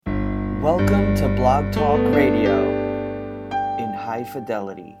Welcome to Blog Talk Radio in high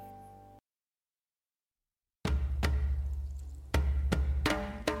fidelity.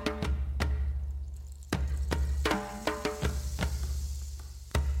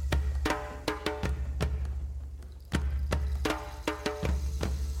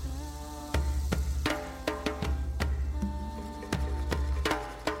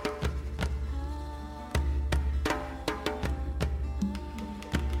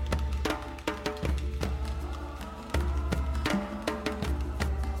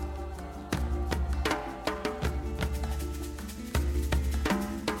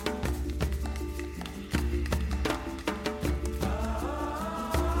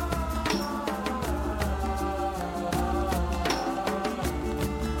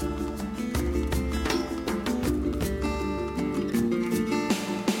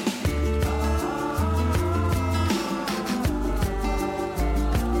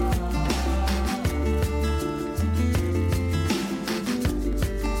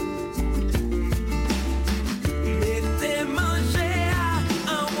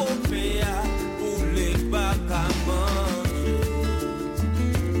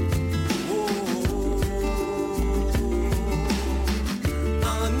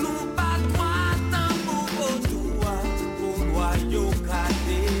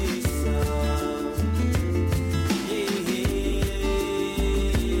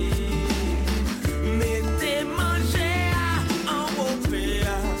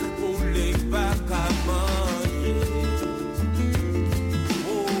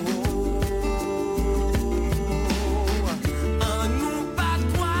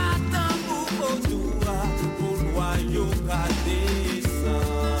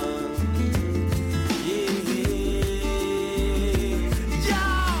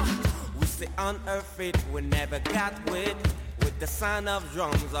 We never got with the sound of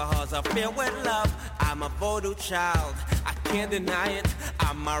drums. Our hearts are filled with love. I'm a voodoo child, I can't deny it.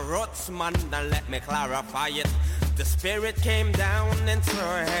 I'm a roots man, now let me clarify it. The spirit came down into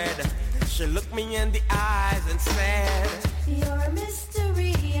her head. She looked me in the eyes and said, you're a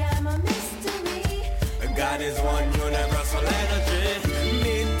mystery, I'm a mystery. God is one universal energy.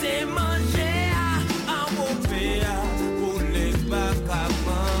 Mettez manger à vos pères pour les bacs à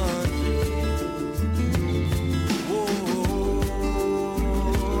manger.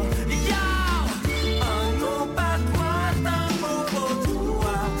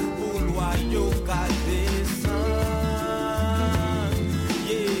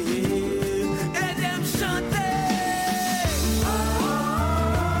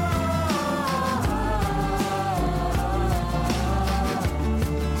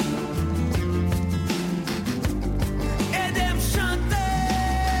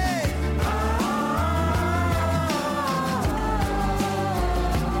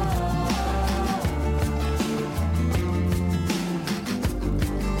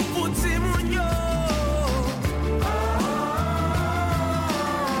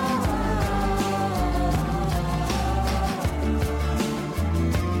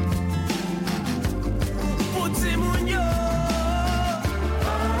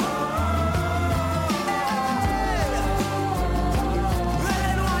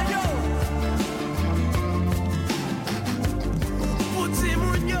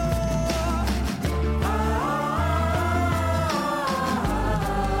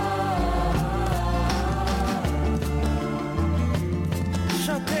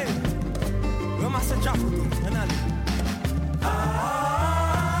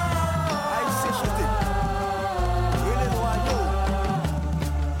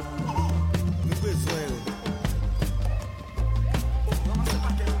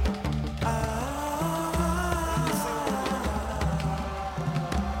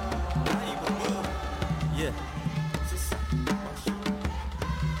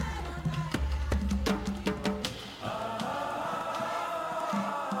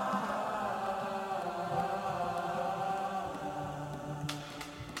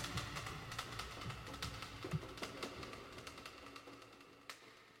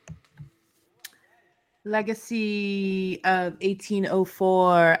 Legacy of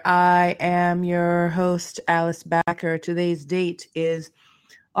 1804. I am your host, Alice Backer. Today's date is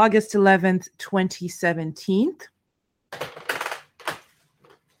August 11th, 2017.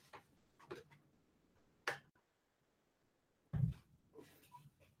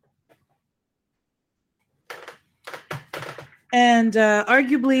 And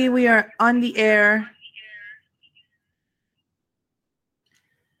arguably, we are on the air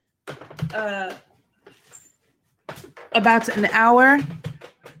about an hour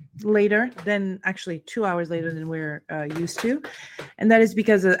later than actually 2 hours later than we're used to. And that is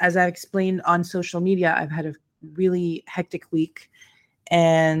because, as I've explained on social media, I've had a really hectic week.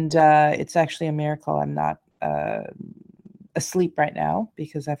 And it's actually a miracle I'm not asleep right now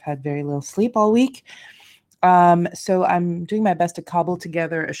because I've had very little sleep all week. So I'm doing my best to cobble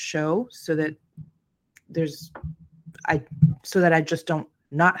together a show so that I just don't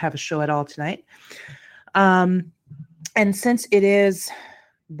not have a show at all tonight. And since it is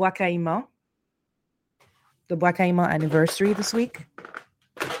Bwa Kayiman, the Bwa Kayiman anniversary this week,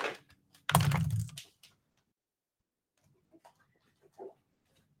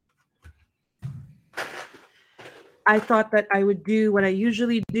 I thought that I would do what I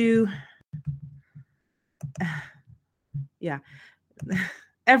usually do. Yeah.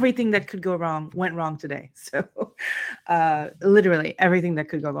 Everything that could go wrong went wrong today. So literally everything that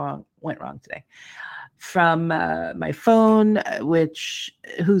could go wrong went wrong today. From my phone,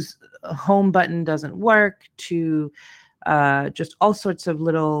 whose home button doesn't work, to just all sorts of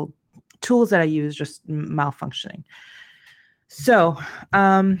little tools that I use just malfunctioning. So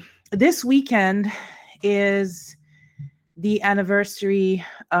this weekend is the anniversary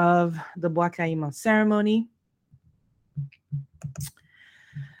of the Bwa Kayiman ceremony.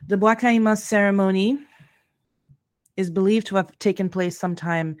 The Bwa Kayiman ceremony is believed to have taken place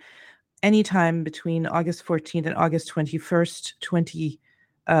anytime between August 14th and August 21st,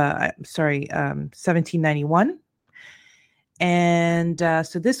 1791. And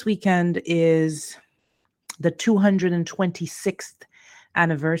so this weekend is the 226th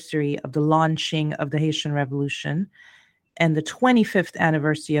anniversary of the launching of the Haitian Revolution and the 25th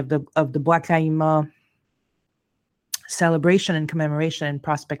anniversary of the Bwa Kayiman celebration and commemoration in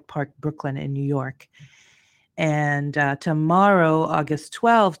Prospect Park, Brooklyn, in New York. And tomorrow, August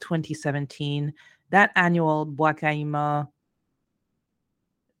 12, 2017, that annual Bwa Kayiman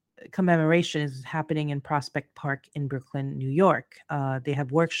commemoration is happening in Prospect Park in Brooklyn, New York. They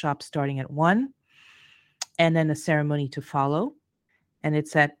have workshops starting at 1 and then a ceremony to follow. And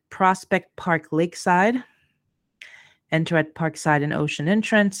it's at Prospect Park Lakeside. Enter at Parkside and Ocean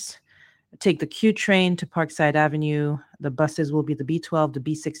Entrance. Take the Q train to Parkside Avenue. The buses will be the B12, the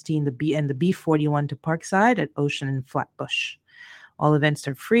B16, the B41 to Parkside at Ocean and Flatbush. All events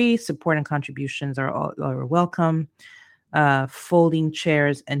are free. Support and contributions are welcome. Folding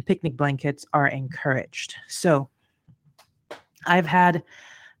chairs and picnic blankets are encouraged. So I've had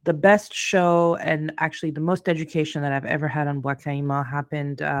the best show and actually the most education that I've ever had on Bwa Kayiman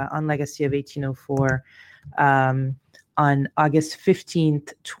happened on Legacy of 1804 on August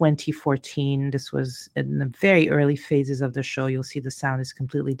 15th, 2014. This was in the very early phases of the show. You'll see the sound is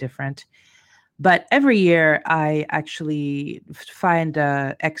completely different. But every year I actually find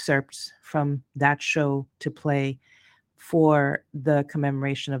excerpts from that show to play for the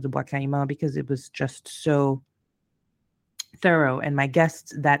commemoration of the Bwa Kayiman because it was just so thorough. And my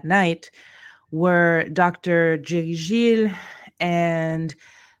guests that night were Dr. Gilles and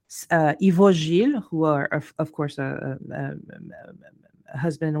Gilles, who are, of course, a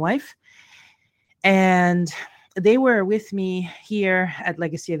husband and wife. And they were with me here at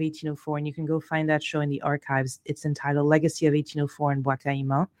Legacy of 1804, and you can go find that show in the archives. It's entitled Legacy of 1804 and Bwa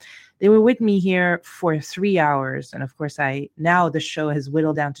Kayiman. They were with me here for 3 hours, and of course, now the show has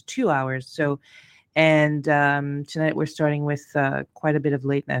whittled down to 2 hours. So, and tonight we're starting with quite a bit of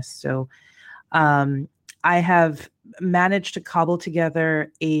lateness. So, I have managed to cobble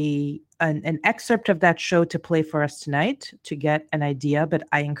together an excerpt of that show to play for us tonight to get an idea, but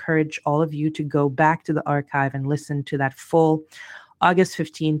I encourage all of you to go back to the archive and listen to that full August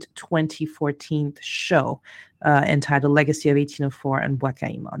 15th, 2014 show entitled Legacy of 1804 and Bwa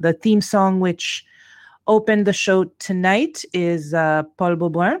Kayiman. The theme song which opened the show tonight is Paul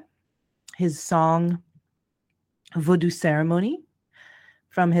Beaubrun, his song Vaudou Ceremony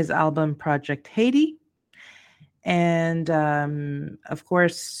from his album Project Haiti. And of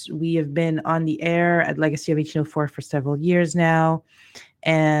course, we have been on the air at Legacy of 1804 for several years now,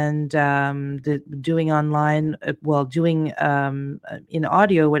 and doing in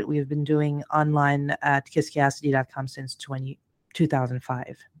audio what we've been doing online at kiskiacity.com since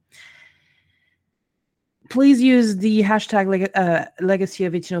 2005. Please use the hashtag Legacy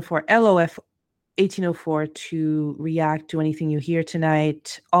of 1804 LOF 1804 to react to anything you hear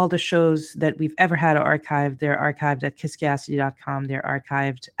tonight. All the shows that we've ever had are archived. They're archived at kiskiacity.com. They're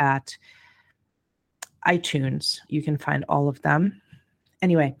archived at iTunes. You can find all of them.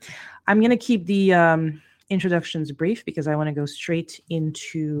 Anyway, I'm going to keep the introductions brief because I want to go straight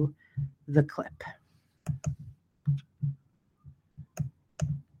into the clip.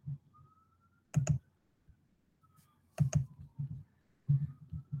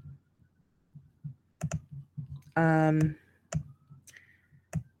 Um,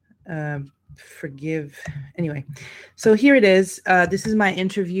 Forgive. Anyway, so here it is. This is my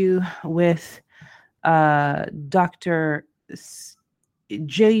interview with Dr.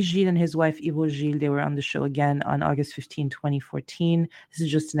 Gilles and his wife, Ivo Gilles. They were on the show again on August 15, 2014. This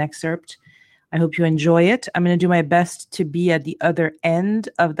is just an excerpt. I hope you enjoy it. I'm going to do my best to be at the other end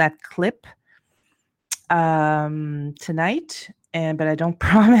of that clip tonight, but I don't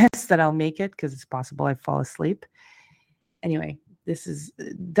promise that I'll make it because it's possible I fall asleep. Anyway, this is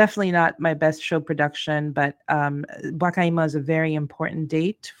definitely not my best show production, but Bwa Kayiman is a very important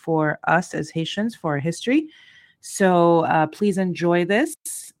date for us as Haitians, for our history. So please enjoy this.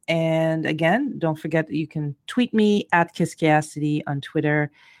 And again, don't forget that you can tweet me at Kiskiacity on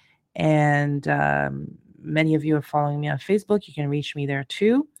Twitter. And many of you are following me on Facebook. You can reach me there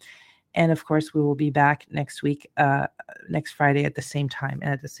too. And of course, we will be back next week, next Friday at the same time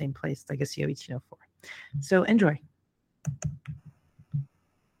and at the same place, Legacy 1804. So enjoy.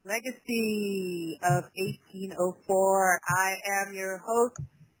 Legacy of 1804. I am your host,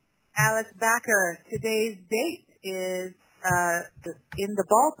 Alice Backer. Today's date is in the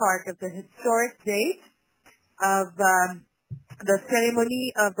ballpark of the historic date of the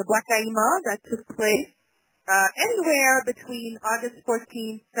ceremony of the Bwa Kayiman that took place anywhere between August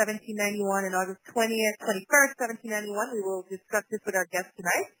 14th, 1791 and August 21st, 1791. We will discuss this with our guest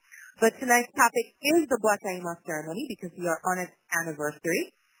tonight. But tonight's topic is the Bwa Kayiman ceremony because we are on its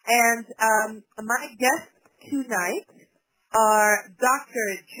anniversary. And my guests tonight are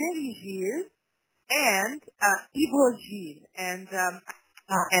Dr. Gilles and Ivo Gilles. And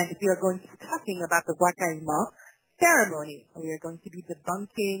we are going to be talking about the Bwa Kayiman ceremony. We are going to be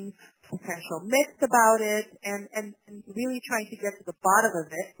debunking potential myths about it and really trying to get to the bottom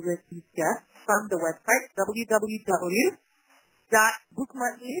of it with these guests from the website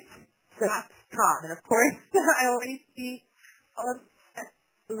www.bookmarknews.com. And of course, I already see all of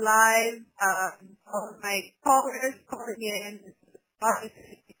live, all of my callers calling in,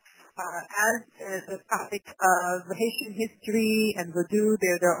 obviously, as the topic of Haitian history and voodoo,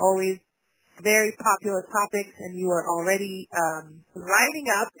 they're always very popular topics, and you are already lining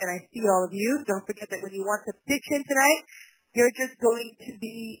up, and I see all of you. Don't forget that when you want to pitch in tonight, you're just going to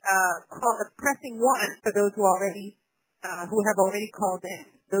be pressing 1 for those who already who have already called in.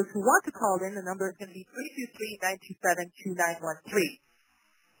 Those who want to call in, the number is going to be 323-927-2913.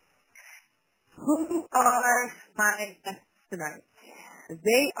 Who are my guests tonight?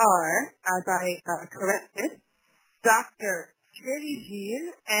 They are, as I corrected, Dr.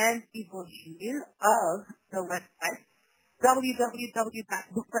 Gilles and Ivo Gilles of the website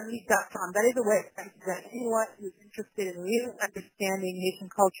www.bookmarknews.com. That is a website that anyone who is interested in really understanding Haitian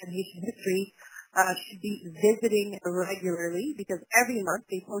culture and Haitian history should be visiting regularly because every month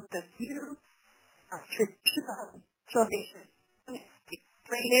they post a few traditional Haitian.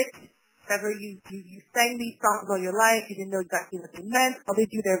 Explain it. Whenever you sang these songs all your life, you didn't know exactly what they meant, or they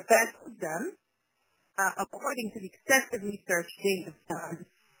do their best with them, according to the extensive research they have done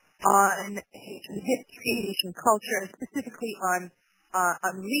on Haitian history, Haitian culture, and specifically on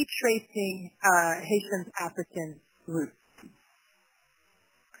retracing Haitian African roots.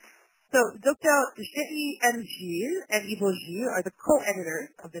 So Dr. Gilles and Ivo Gilles are the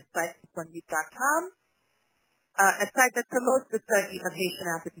co-editors of this site, bookmarknews.com. A site that promotes the study of Haitian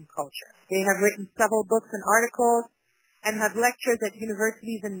African culture. They have written several books and articles and have lectures at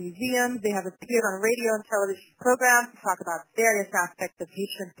universities and museums. They have appeared on radio and television programs to talk about various aspects of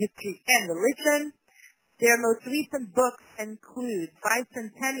Haitian history and religion. Their most recent books include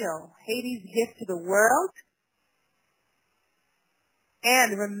Bicentennial, Haiti's Gift to the World,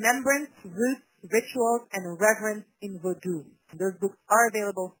 and Remembrance, Roots, Rituals, and Reverence in Voodoo. Those books are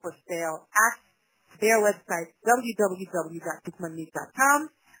available for sale at their website, www.bookmarknews.com.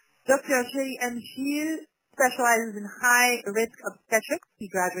 Dr. Gilles specializes in high-risk obstetrics. He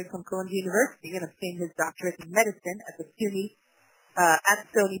graduated from Columbia University and obtained his doctorate in medicine at the SUNY at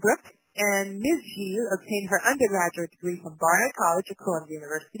Stony Brook. And Ms. Gilles obtained her undergraduate degree from Barnard College at Columbia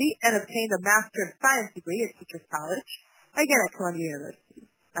University and obtained a Master of Science degree at Teachers College, again at Columbia University.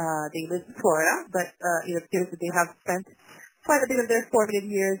 They live in Florida, but it appears that they have spent quite a bit of their formative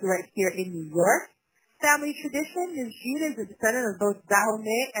years right here in New York. Family tradition, Ms. Gilles is a descendant of both Dahoud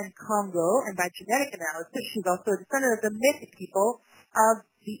and Congo, and by genetic analysis, she's also a descendant of the Mythic people of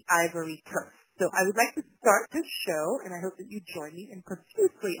the Ivory Coast. So I would like to start this show, and I hope that you join me in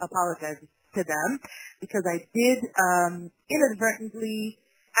profusely apologizing to them, because I did inadvertently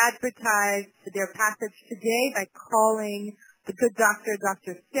advertise their passage today by calling the good doctor,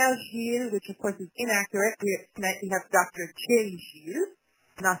 Dr. Gilles, which of course is inaccurate. Tonight we have Dr. Gilles.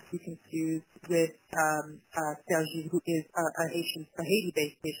 not to be confused with Sergi, who is a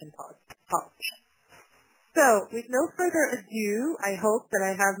Haiti-based Haitian politician. So, with no further ado, I hope that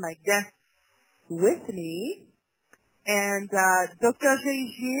I have my guests with me. And Dr.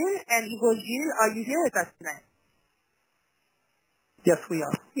 Gilles and Hugo Gilles, are you here with us tonight? Yes, we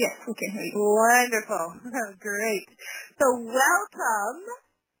are. Yes, okay. Wonderful. Great. So welcome.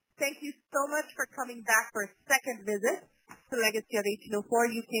 Thank you so much for coming back for a second visit to Legacy of 1804.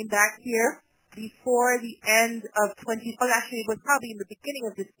 You came back here before the end of actually it was probably in the beginning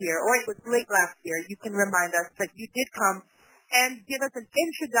of this year, or it was late last year. You can remind us that you did come and give us an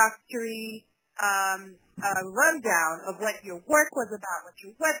introductory rundown of what your work was about, what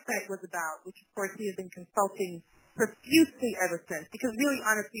your website was about, which of course we have been consulting profusely ever since, because really,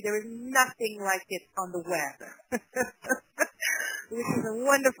 honestly, there is nothing like it on the web, which is a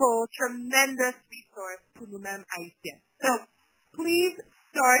wonderful, tremendous resource to nous-mêmes haïtiens. So please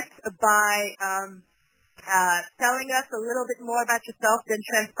start by telling us a little bit more about yourself than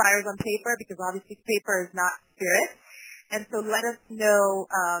transpires on paper, because obviously paper is not spirit. And so let us know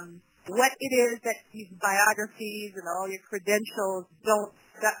what it is that these biographies and all your credentials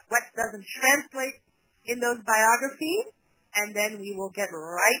what doesn't translate in those biographies, and then we will get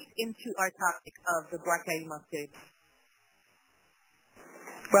right into our topic of the Bwa Kayiman series.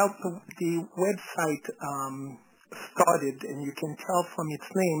 Well, the website started, and you can tell from its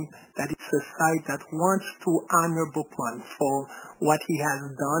name that it's a site that wants to honor Bookman for what he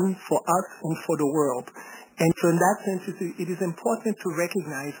has done for us and for the world. And so in that sense, it is important to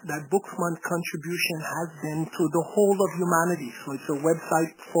recognize that Bookman's contribution has been to the whole of humanity. So it's a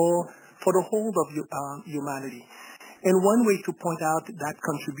website for the whole of humanity. And one way to point out that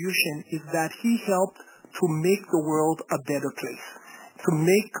contribution is that he helped to make the world a better place, to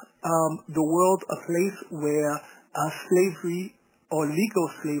make the world a place where slavery or legal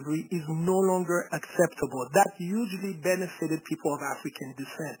slavery is no longer acceptable. That hugely benefited people of African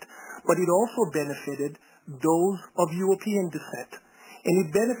descent, but it also benefited those of European descent. And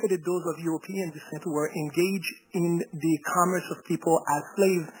it benefited those of European descent who were engaged in the commerce of people as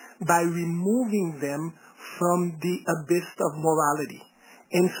slaves by removing them from the abyss of morality.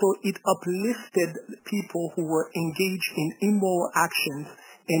 And so it uplifted people who were engaged in immoral actions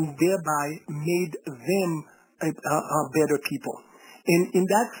and thereby made them better people. And in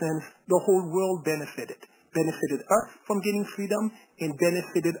that sense, the whole world benefited us from getting freedom and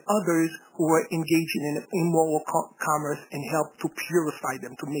benefited others who were engaged in immoral commerce and helped to purify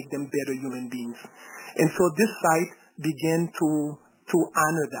them, to make them better human beings. And so this site began to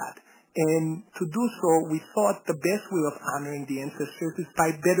honor that. And to do so, we thought the best way of honoring the ancestors is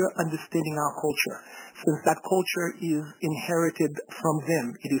by better understanding our culture, since that culture is inherited from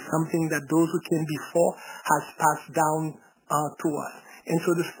them. It is something that those who came before has passed down to us. And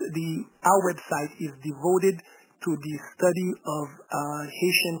so our website is devoted to the study of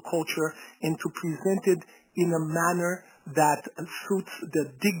Haitian culture and to present it in a manner that suits the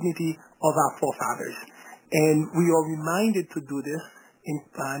dignity of our forefathers. And we are reminded to do this in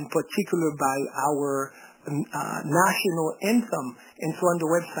particular by our national anthem. And so on the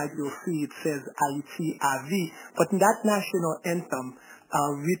website you'll see it says Haïti à vie. But in that national anthem,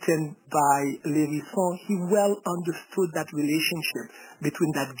 written by Lérisson, he well understood that relationship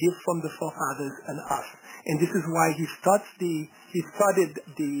between that gift from the forefathers and us. And this is why that's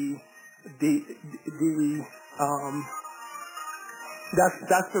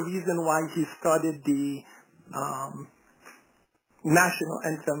the reason why he started the national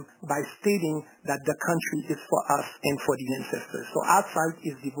anthem by stating that the country is for us and for the ancestors. So our site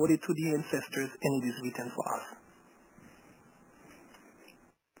is devoted to the ancestors and it is written for us.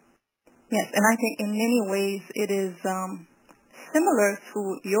 Yes, and I think in many ways it is similar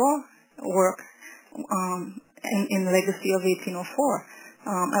to your work in Legacy of 1804.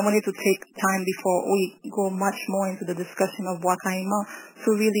 I wanted to take time before we go much more into the discussion of Bwa Kayiman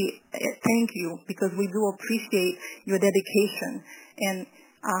to really thank you, because we do appreciate your dedication. And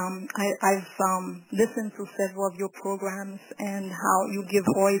I've listened to several of your programs and how you give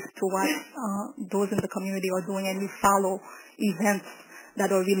voice to what those in the community are doing, and you follow events that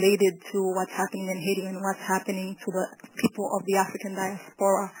are related to what's happening in Haiti and what's happening to the people of the African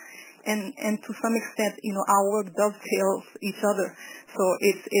diaspora. And to some extent, our work dovetails each other. So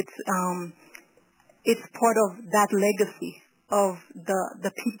it's part of that legacy of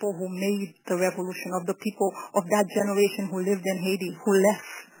the people who made the revolution, of the people of that generation who lived in Haiti,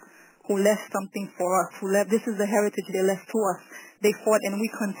 who left something for us, this is the heritage they left to us. They fought, and we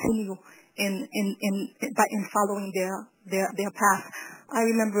continue in following their path. I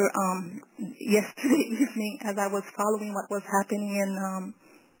remember yesterday evening, as I was following what was happening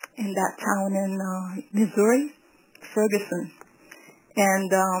in that town in Missouri, Ferguson.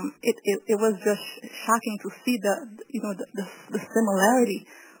 And it was just shocking to see the similarity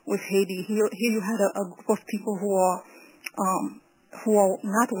with Haiti. Here you had a group of people who are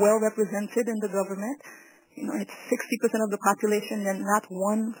not well represented in the government. It's 60% of the population and not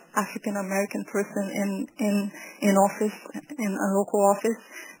one African American person in office, in a local office.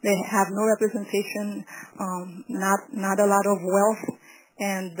 They have no representation, not a lot of wealth,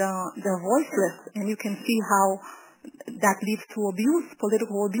 and they're voiceless. And you can see how that leads to abuse,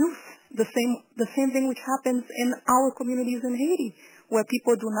 political abuse. The same thing which happens in our communities in Haiti, where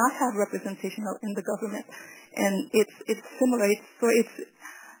people do not have representation in the government, and it's similar.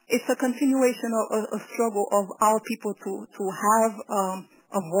 It's a continuation of a struggle of our people to have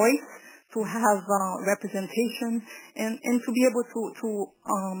a voice, to have representation, and to be able to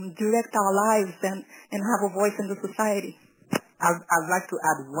direct our lives and have a voice in the society. I'd like to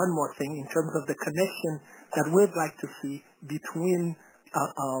add one more thing in terms of the connection that we'd like to see between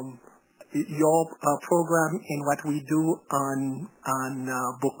your program and what we do on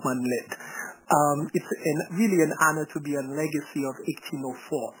Bookman Lit. It's really an honor to be a legacy of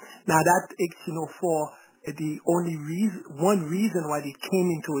 1804. Now that 1804, the only one reason why it came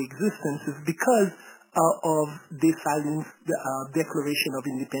into existence is because of Dessalines' Declaration of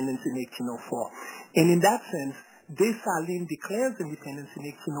Independence in 1804. And in that sense, Dessalines declares independence in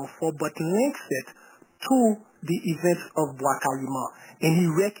 1804, but links it to the events of Bwa Kayiman. And he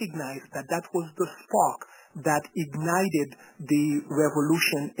recognized that was the spark that ignited the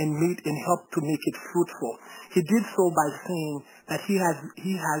revolution and helped to make it fruitful. He did so by saying that he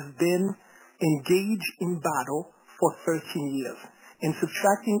has been engaged in battle for 13 years. And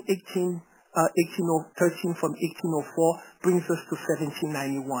subtracting 1813 from 1804 brings us to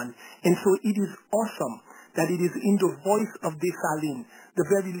 1791. And so it is awesome that it is in the voice of Dessalines, the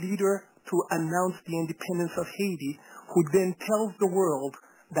very leader to announce the independence of Haiti, who then tells the world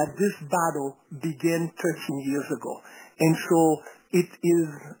that this battle began 13 years ago. And so it is,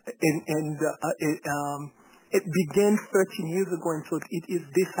 it began 13 years ago, and so it is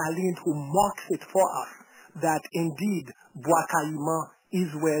Dessalines who marks it for us that indeed Bwa Kayiman is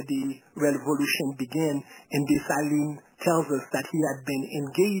where the revolution began, and Dessalines tells us that he had been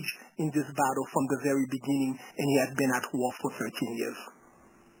engaged in this battle from the very beginning, and he had been at war for 13 years.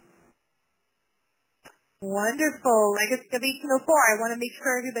 Wonderful. Legacy of 1804. I want to make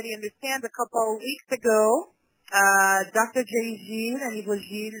sure everybody understands. A couple of weeks ago, Dr. Gilles and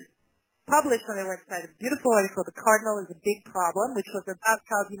Gilles published on their website a beautiful article, The Cardinal is a Big Problem, which was about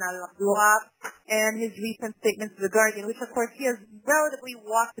Cardinal Bwa and his recent statements to The Guardian, which, of course, he has relatively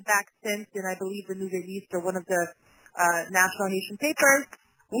walked back since, and I believe the New Release or one of the national Haitian papers.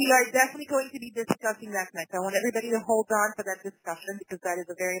 We are definitely going to be discussing that next. I want everybody to hold on for that discussion because that is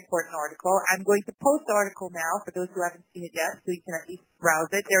a very important article. I'm going to post the article now for those who haven't seen it yet, so you can at least browse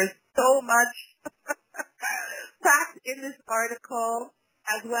it. There is so much fact in this article,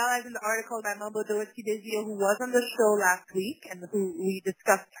 as well as in the article by Mambo Dewatsi-Desio, who was on the show last week and who we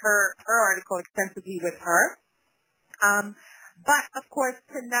discussed her article extensively with her. But, of course,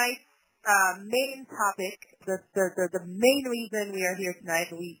 tonight's main topic, the main reason we are here tonight,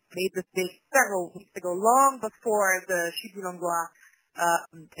 and we made this date several weeks ago, long before the Chidilongwa,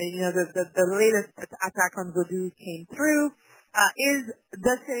 the latest attack on Vodou came through, is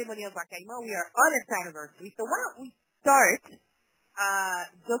the ceremony of Bwa Kayiman. We are on its anniversary. So why don't we start,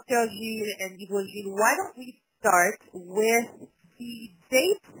 Dr. Gilles and Gilles, why don't we start with the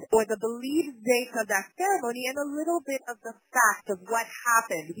date or the believed date of that ceremony and a little bit of the fact of what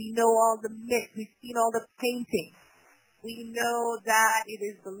happened. We know all the myths. We've seen all the paintings. We know that it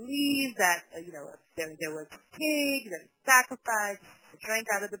is believed that, there was a pig that was sacrificed, drank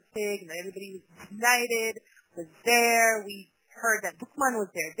out of the pig, and everybody was united, was there. We heard that Bookman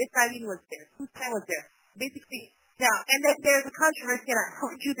was there, Dessalines was there, Toussaint was there. Basically, now, and then there's a controversy, and I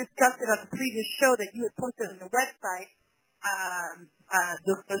heard you discuss it on the previous show that you had posted on your website. There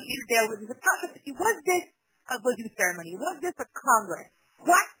was a controversy. Was this a Vodou ceremony? Was this a Congress?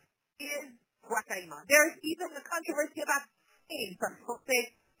 What is Bwa Kayiman? There is even a controversy about the name. Some people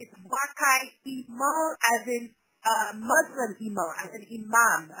say it's Bwa Kayiman as in Muslim imam, as in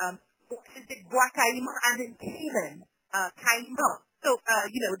imam. Is it Bwa Kayiman as in Kayiman? Kayiman. So,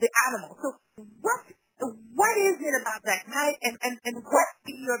 the animal. So, what is it about that night, and what,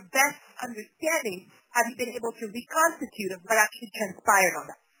 in your best understanding, have you been able to reconstitute of what actually transpired on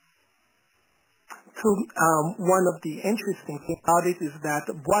that? So one of the interesting things about it is that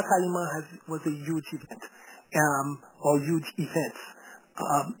Bwa Kayiman was a huge event, or huge events.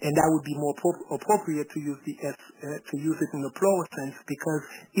 and that would be more appropriate to use to use it in the plural sense, because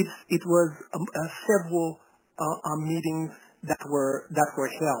it was several meetings that were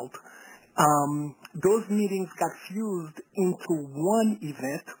held. Those meetings got fused into one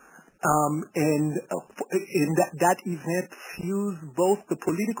event, and that event fused both the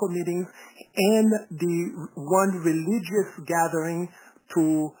political meetings and the one religious gathering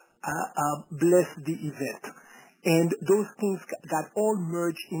to bless the event. And those things got all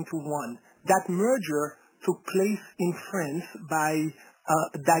merged into one. That merger took place in France by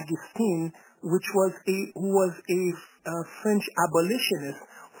D'Agustin, who was a French abolitionist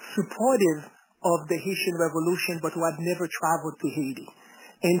supportive of the Haitian Revolution, but who had never traveled to Haiti.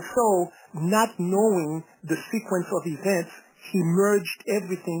 And so, not knowing the sequence of events, he merged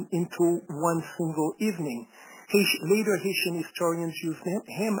everything into one single evening. Later Haitian historians used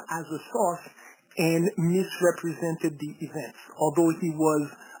him as a source and misrepresented the events, although he was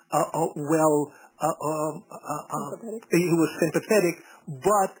he was sympathetic,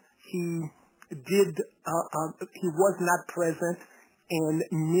 but he was not present and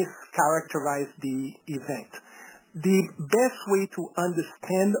mischaracterized the event. The best way to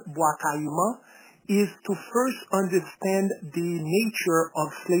understand Bwa Kayiman is to first understand the nature of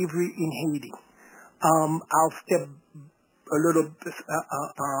slavery in Haiti. I'll step a little,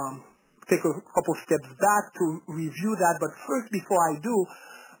 take a couple steps back to review that, but first, before I do,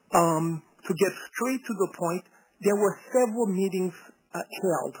 to get straight to the point, there were several meetings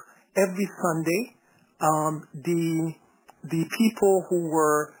held every Sunday. The people who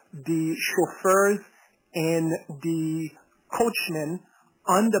were the chauffeurs and the coachmen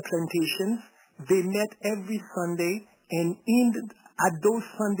on the plantations, they met every Sunday, and at those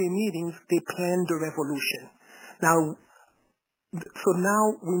Sunday meetings, they planned the revolution. Now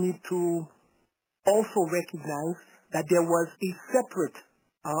we need to also recognize that there was a separate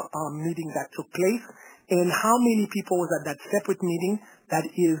meeting that took place, and how many people was at that separate meeting? That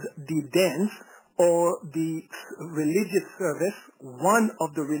is the dance or the religious service, one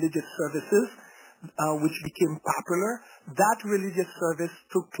of the religious services, which became popular. That religious service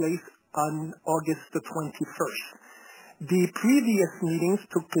took place on August the 21st. The previous meetings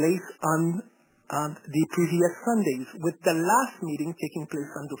took place on the previous Sundays, with the last meeting taking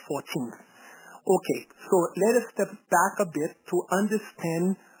place on the 14th. Okay, so let us step back a bit to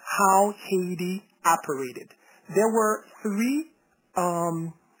understand how Haiti operated. There were three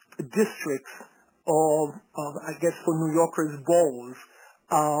districts of, I guess for New Yorkers, boroughs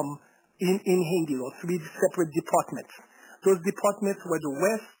in Haiti, or three separate departments. Those departments were the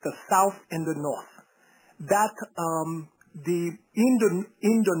West, the South, and the North. That in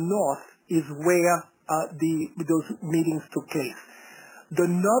the North is where those meetings took place. The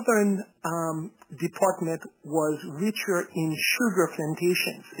Northern department was richer in sugar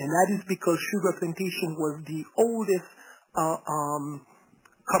plantations, and that is because sugar plantation was the oldest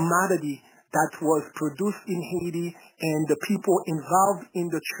commodity that was produced in Haiti, and the people involved in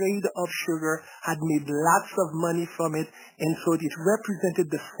the trade of sugar had made lots of money from it, and so it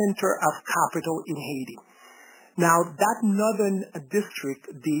represented the center of capital in Haiti. Now, that northern district,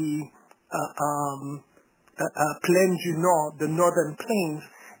 the Plaine du Nord, the northern plains,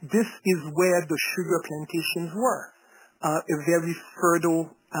 this is where the sugar plantations were, a very fertile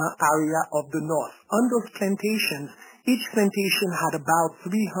area of the north. On those plantations, each plantation had about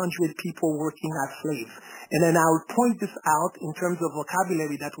 300 people working as slaves. And then I'll point this out in terms of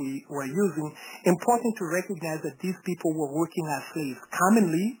vocabulary that we were using. Important to recognize that these people were working as slaves.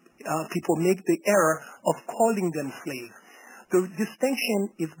 Commonly, people make the error of calling them slaves. The distinction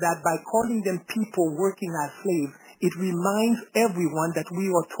is that by calling them people working as slaves, it reminds everyone that we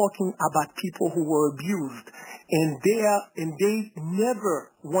are talking about people who were abused, and they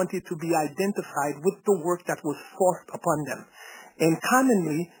never wanted to be identified with the work that was forced upon them. And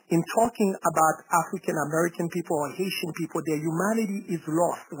commonly, in talking about African American people or Haitian people, their humanity is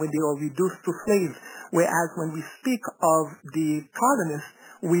lost when they are reduced to slaves. Whereas when we speak of the colonists,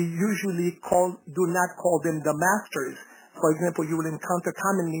 we usually do not call them the masters. For example, you will encounter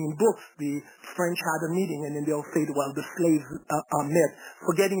commonly in books, the French had a meeting, and then they'll say, well, the slaves met,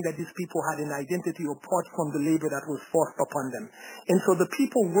 forgetting that these people had an identity apart from the labor that was forced upon them. And so the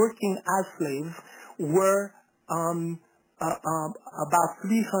people working as slaves were about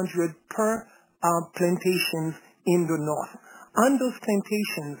 300 per plantations in the north. On those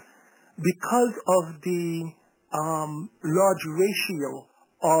plantations, because of the large ratio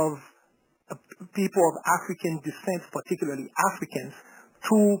of people of African descent, particularly Africans,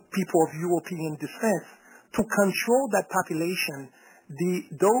 to people of European descent, to control that population,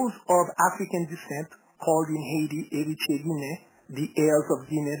 those of African descent, called in Haiti Erichegine, the heirs of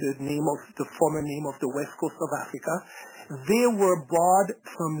Guinea, the former name of the west coast of Africa, they were barred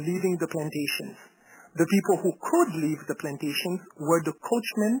from leaving the plantations. The people who could leave the plantations were the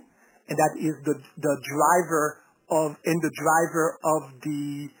coachmen, and that is the driver of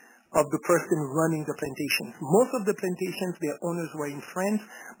the person running the plantations. Most of the plantations, their owners were in France,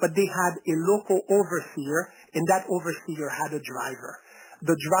 but they had a local overseer, and that overseer had a driver.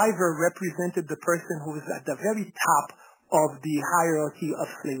 The driver represented the person who was at the very top of the hierarchy of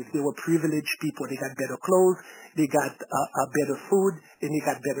slaves. They were privileged people. They got better clothes, they got better food, and they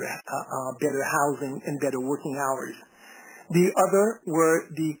got better housing and better working hours. The other were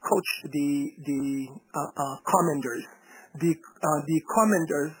the commanders. The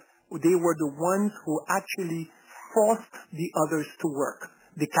commanders, they were the ones who actually forced the others to work.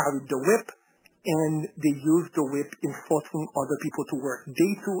 They carried the whip, and they used the whip in forcing other people to work.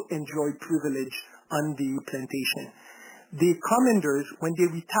 They too enjoyed privilege on the plantation. The commanders, when they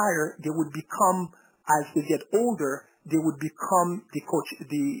retire, they would become, as they get older, they would become the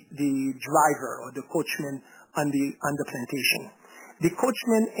driver or the coachman on the plantation. The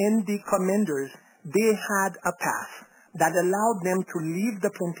coachmen and the commanders, they had a pass that allowed them to leave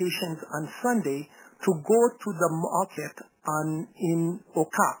the plantations on Sunday to go to the market in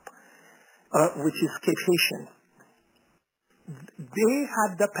Okap, which is Cape Haitian. They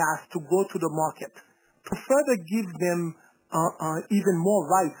had the pass to go to the market. To further give them even more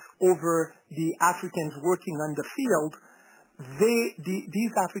rights over the Africans working on the field,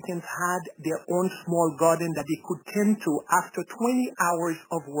 these Africans had their own small garden that they could tend to after 20 hours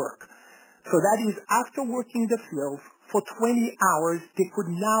of work. So that is, after working the field for 20 hours, they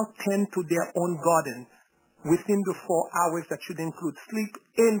could now tend to their own garden within the 4 hours that should include sleep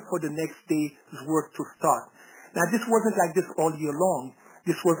and for the next day's work to start. Now, this wasn't like this all year long.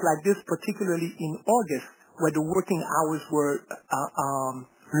 This was like this particularly in August, where the working hours were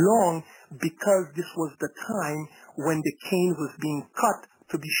long, because this was the time when the cane was being cut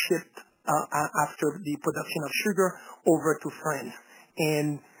to be shipped after the production of sugar over to France.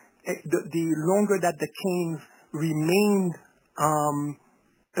 And the longer that the canes remained,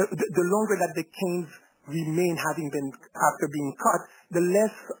 the longer that the canes remain having been after being cut, the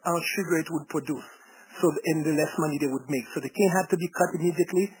less sugar it would produce. So, and the less money they would make. So the cane had to be cut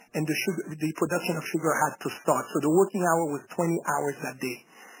immediately, and the production of sugar had to start. So the working hour was 20 hours that day.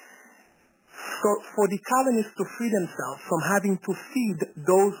 So for the colonists to free themselves from having to feed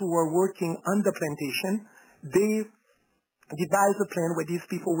those who were working on the plantation, they devised a plan where these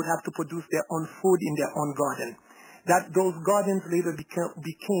people would have to produce their own food in their own garden. Those gardens later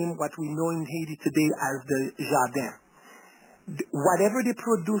became what we know in Haiti today as the jardin. Whatever they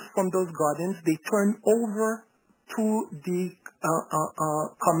produced from those gardens, they turned over to the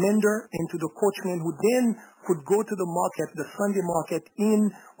commander and to the coachman, who then could go to the market, the Sunday market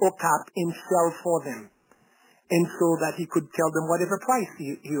in Okap, and sell for them. And so that he could tell them whatever price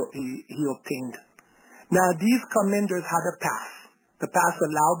he obtained. Now, these commanders had a pass. The pass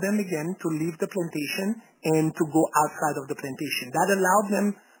allowed them again to leave the plantation and to go outside of the plantation. That allowed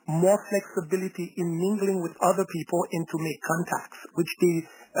them more flexibility in mingling with other people and to make contacts, which they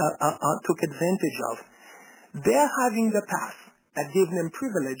took advantage of. Their having the pass that gave them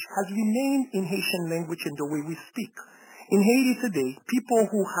privilege has remained in Haitian language in the way we speak. In Haiti today, people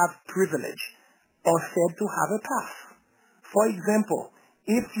who have privilege are said to have a pass. For example,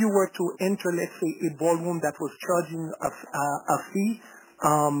 if you were to enter, let's say, a ballroom that was charging a fee,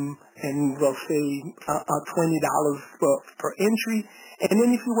 and we'll say $20 per entry, and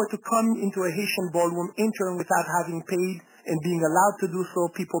then if you were to come into a Haitian ballroom, entering without having paid and being allowed to do so,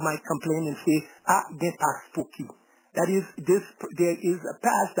 people might complain and say, get pass pouki. That is, there is a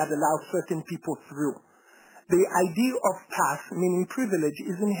pass that allows certain people through. The idea of pass, meaning privilege,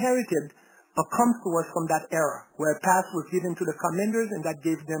 is inherited comes to us from that era, where pass was given to the commanders and that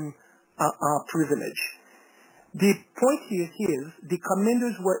gave them privilege. The point here is the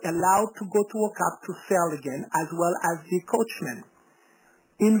commanders were allowed to go to Okap to sell again, as well as the coachmen.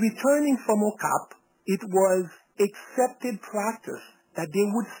 In returning from Okap, it was accepted practice that they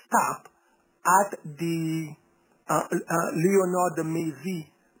would stop at the Léonard de Mézy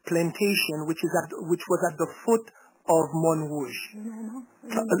plantation, which was at the foot of Mont Rouge,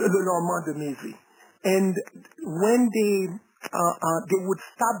 Le Normand de Mézy. And when they would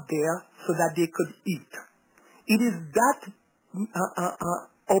stop there so that they could eat. It is that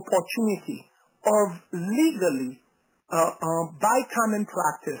opportunity of legally, by common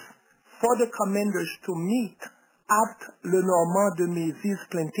practice, for the commanders to meet at Le Normand de Mézy's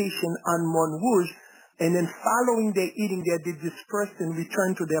plantation on Mont Rouge, and then following their eating there, they dispersed and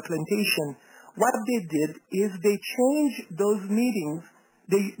returned to their plantation, what they did is they changed those meetings.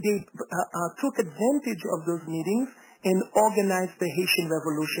 They took advantage of those meetings and organized the Haitian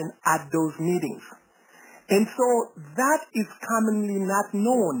Revolution at those meetings. And so that is commonly not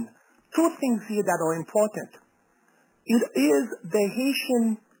known. Two things here that are important. It is the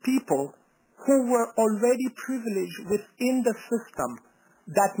Haitian people who were already privileged within the system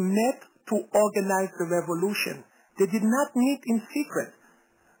that met to organize the revolution. They did not meet in secret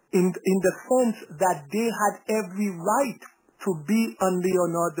in the sense that they had every right to be on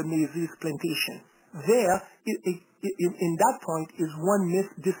Leonard de Mézy's plantation. There, in that point, is one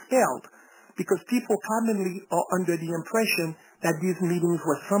myth dispelled, because people commonly are under the impression that these meetings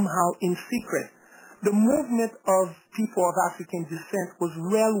were somehow in secret. The movement of people of African descent was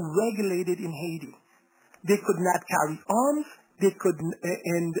well regulated in Haiti. They could not carry arms. They could,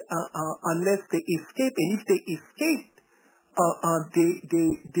 unless they escaped, and if they escaped,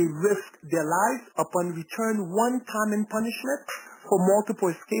 they risked their lives. Upon return, one common punishment for multiple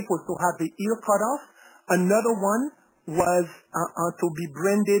escape was to have the ear cut off. Another one was to be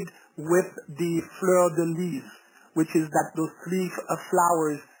branded with the fleur de lis, which is that those three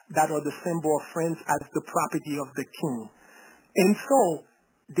flowers that are the symbol of France as the property of the king. And so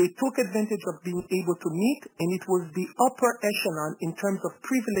they took advantage of being able to meet, and it was the upper echelon in terms of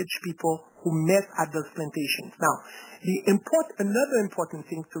privileged people who met at those plantations. Now, another important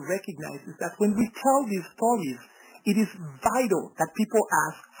thing to recognize is that when we tell these stories, it is vital that people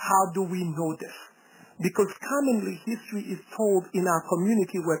ask, how do we know this? Because commonly history is told in our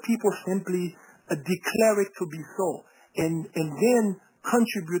community where people simply declare it to be so, and then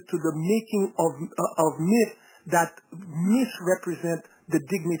contribute to the making of myths that misrepresent the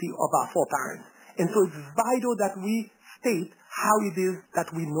dignity of our foreparents. And so it's vital that we state how it is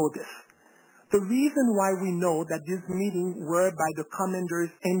that we know this. The reason why we know that this meeting were by the commanders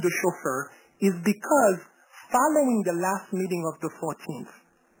and the chauffeur is because following the last meeting of the 14th,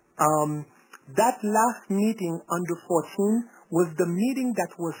 that last meeting on the 14th was the meeting that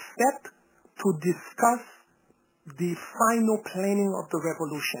was set to discuss the final planning of the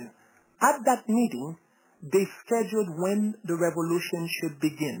revolution. At that meeting, they scheduled when the revolution should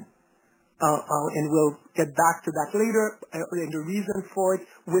begin. And we'll get back to that later, and the reason for it,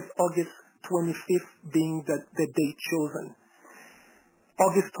 with August 25th being the date chosen.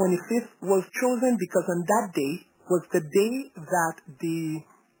 August 25th was chosen because on that day was the day that the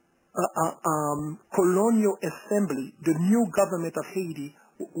colonial assembly, the new government of Haiti,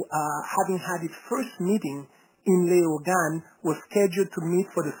 having had its first meeting in Léogâne, was scheduled to meet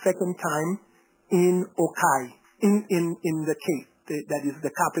for the second time in Okai, in the Cape, that is the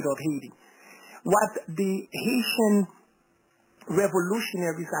capital of Haiti. What the Haitian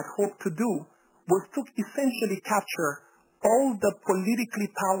revolutionaries had hoped to do was to essentially capture all the politically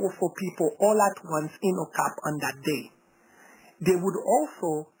powerful people all at once in Okap on that day. They would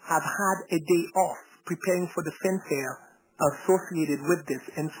also have had a day off preparing for the fanfare associated with this.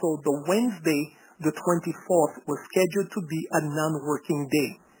 And so the Wednesday, the 24th, was scheduled to be a non-working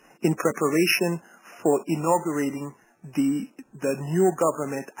day in preparation for inaugurating the new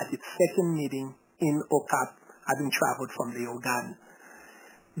government at its second meeting in Okap, having traveled from Léogâne.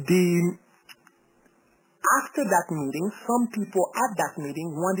 After that meeting, some people at that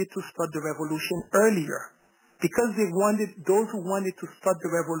meeting wanted to start the revolution earlier, because those who wanted to start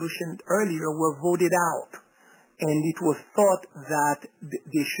the revolution earlier were voted out. And it was thought that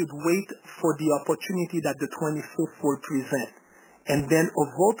they should wait for the opportunity that the 25th will present. And then a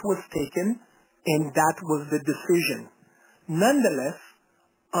vote was taken, and that was the decision. Nonetheless,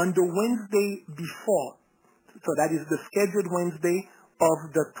 on the Wednesday before, so that is the scheduled Wednesday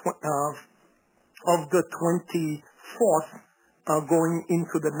of the 24th, going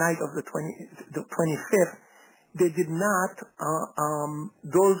into the night of the 25th, they did not,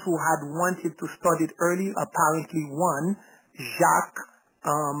 those who had wanted to start it early, apparently one, Jacques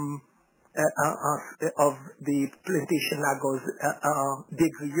of the plantation Lagos,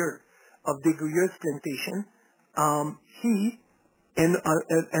 of Desgrieux's plantation, he and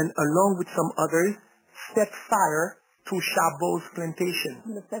along with some others set fire to Chabot's plantation.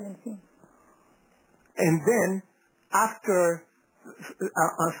 On the 17th. And then, after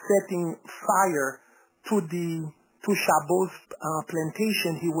setting fire to Chabot's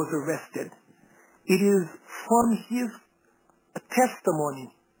plantation, he was arrested. It is from his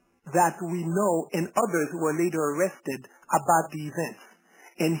testimony that we know, and others were later arrested, about the events.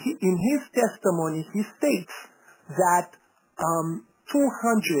 And in his testimony, he states that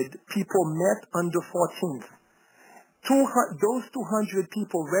 200 people met on the 14th. Those 200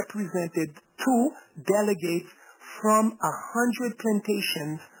 people represented 2 delegates from 100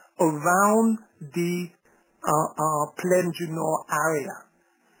 plantations around the Plaine du Nord area.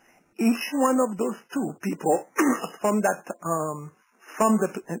 Each one of those two people from that from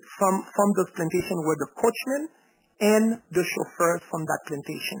those plantations were the coachman and the chauffeurs from that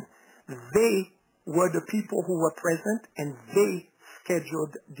plantation. They were the people who were present, and they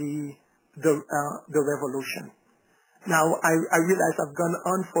scheduled the revolution. Now, I realize I've gone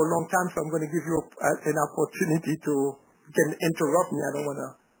on for a long time, so I'm going to give you an opportunity to interrupt me. I don't want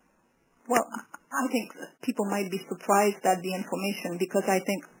to. Well, I think people might be surprised at the information, because I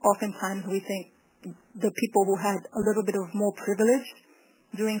think oftentimes we think the people who had a little bit of more privilege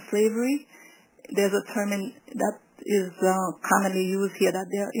during slavery, there's a term that is commonly used here, that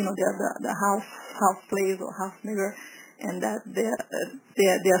they're the house slaves or house nigger, and that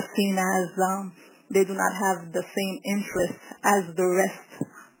they're seen as they do not have the same interests as the rest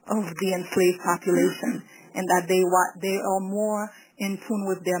of the enslaved population, and that they are more in tune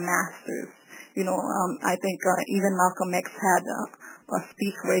with their masters. I think even Malcolm X had a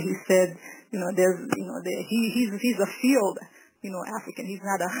speech where he said, he's a field, African. He's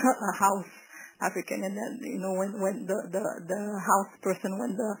not a house African. And then, when the house person,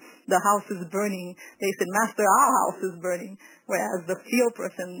 when the house is burning, they said, "Master, our house is burning." Whereas the field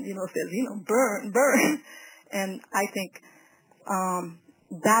person, says, "Burn, burn." And I think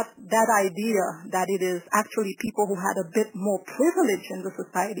that idea that it is actually people who had a bit more privilege in the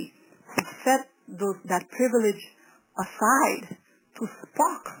society who set that privilege aside to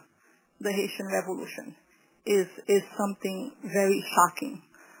spark the Haitian Revolution is something very shocking.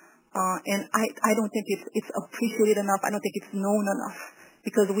 And I don't think it's appreciated enough. I don't think it's known enough,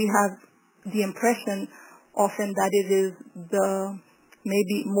 because we have the impression often that it is the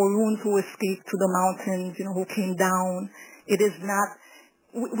maybe Maroons who escaped to the mountains, who came down. It is not.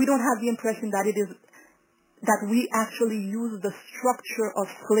 We don't have the impression that it is that we actually use the structure of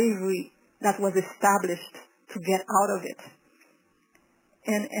slavery that was established to get out of it.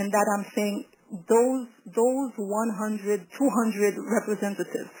 And that I'm saying those 100, 200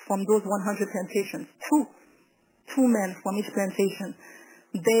 representatives from those 100 plantations, two men from each plantation,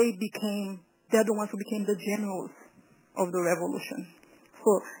 they're the ones who became the generals of the revolution.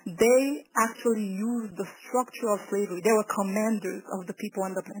 So they actually used the structure of slavery. They were commanders of the people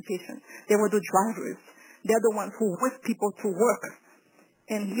on the plantation. They were the drivers. They're the ones who whipped people to work.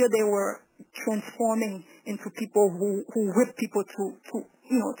 And here they were transforming into people who whip people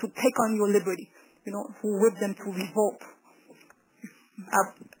to take on your liberty, who whip them to revolt.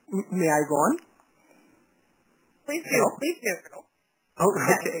 May I go on? Please do. Oh,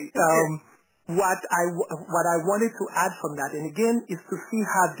 okay. What I wanted to add from that, and again, is to see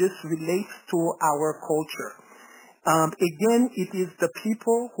how this relates to our culture. Again, it is the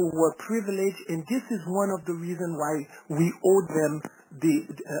people who were privileged, and this is one of the reasons why we owe them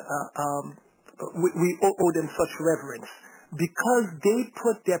we owe them such reverence, because they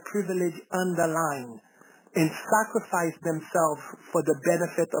put their privilege on the line and sacrificed themselves for the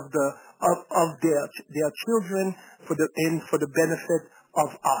benefit of their children, for the benefit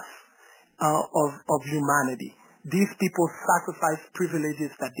of us, of humanity. These people sacrificed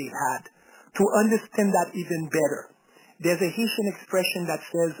privileges that they had. To understand that even better, there's a Haitian expression that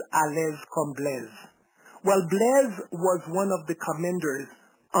says, "À l'aise comme Blaise." Well, Blaise was one of the commanders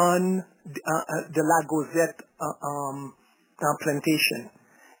on the La Gozette plantation.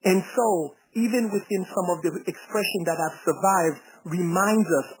 And so, even within some of the expressions that have survived,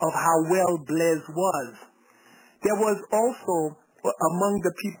 reminds us of how well Blaise was. There was also, among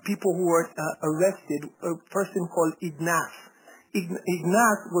the people who were arrested, a person called Ignace.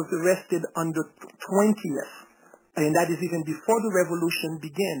 Ignace was arrested on the 20th, and that is even before the revolution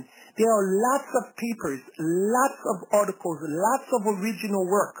began. There are lots of papers, lots of articles, lots of original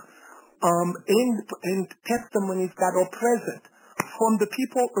work, and testimonies that are present from the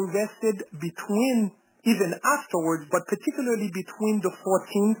people arrested between, even afterwards, but particularly between the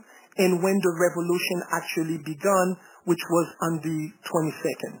 14th and when the revolution actually began, which was on the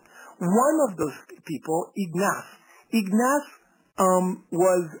 22nd. One of those people, Ignace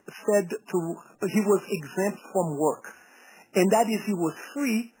was said to, he was exempt from work. And that is, he was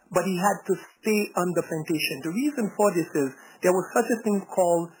free, but he had to stay on the plantation. The reason for this is there was such a thing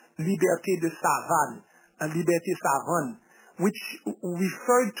called liberté de savane, which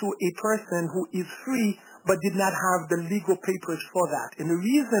referred to a person who is free but did not have the legal papers for that. And the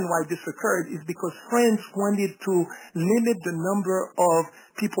reason why this occurred is because France wanted to limit the number of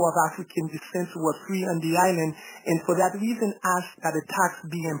people of African descent who were free on the island, and for that reason asked that a tax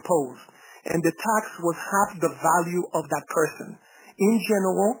be imposed. And the tax was half the value of that person. In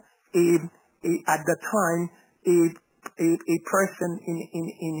general, at the time, a person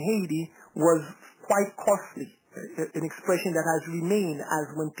in Haiti was quite costly, an expression that has remained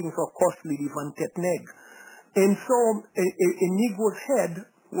as when things are costly, they vont tête nègre. And so a Negro's head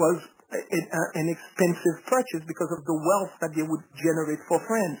was an expensive purchase because of the wealth that they would generate for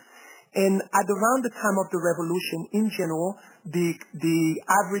France. And at around the time of the revolution, in general, the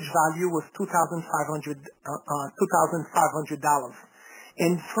average value was $2,500.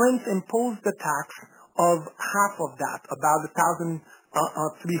 And France imposed the tax of half of that, about $1,300,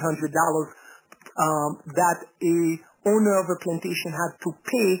 that a owner of a plantation had to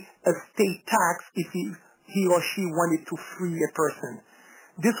pay a state tax if he or she wanted to free a person.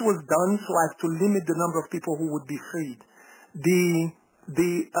 This was done so as to limit the number of people who would be freed.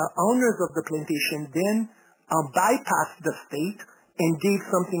 The owners of the plantation then bypassed the state and gave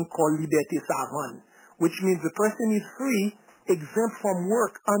something called liberté savante, which means the person is free, exempt from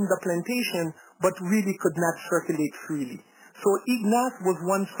work on the plantation, but really could not circulate freely. So Ignace was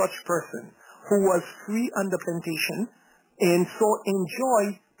one such person who was free on the plantation and so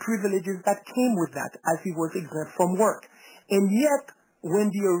enjoyed privileges that came with that as he was exempt from work. And yet,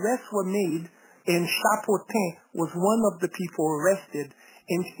 when the arrests were made, and Chapotin was one of the people arrested,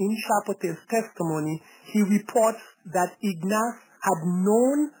 and in Chapotin's testimony, he reports that Ignace had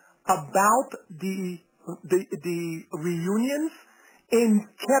known about the reunions and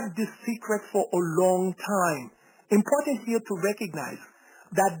kept this secret for a long time. Important here to recognize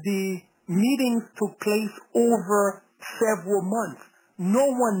that the meetings took place over several months. No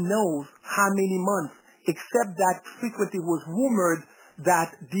one knows how many months, except that frequently was rumored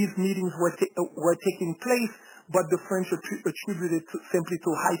that these meetings were taking place, but the French attributed simply to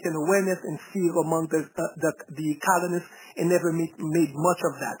heightened awareness and fear among the colonists and never made much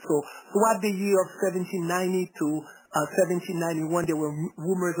of that. So throughout the year of 1790 to 1791, there were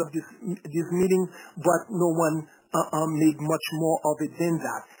rumors of these meetings, but no one made much more of it than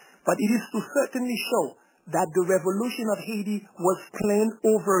that. But it is to certainly show that the revolution of Haiti was planned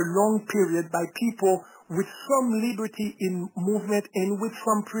over a long period by people with some liberty in movement and with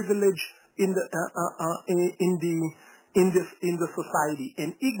some privilege in the society.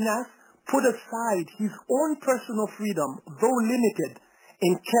 And Ignace put aside his own personal freedom, though limited,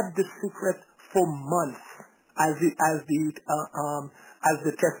 and kept the secret for months, as the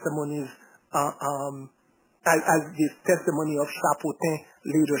testimonies as the testimony of Chapotin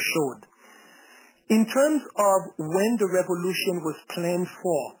later showed. In terms of when the revolution was planned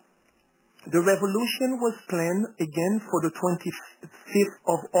for, the revolution was planned again for the 25th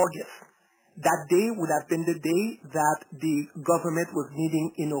of August. That day would have been the day that the government was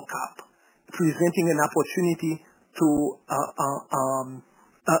meeting in Okap, presenting an opportunity to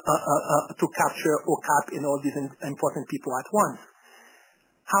capture Okap and all these important people at once.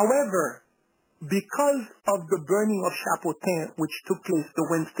 However, because of the burning of Chapotin, which took place the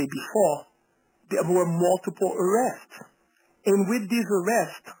Wednesday before, there were multiple arrests. And with these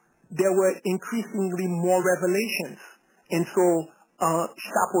arrests, there were increasingly more revelations. And so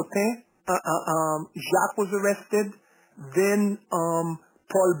Chapotin, Jacques was arrested, then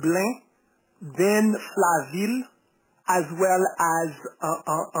Paul Blain, then Flaville, as well as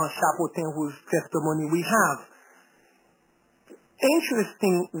Chapotin, whose testimony we have.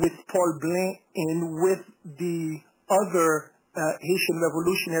 Interesting with Paul Blain and with the other Haitian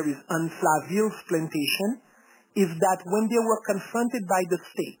revolutionaries on Flaville's plantation is that when they were confronted by the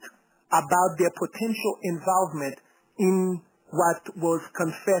state about their potential involvement in what was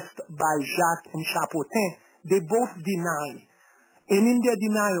confessed by Jacques and Chapotin, they both denied. And in their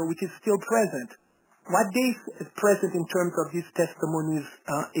denial, which is still present, what they present in terms of these testimonies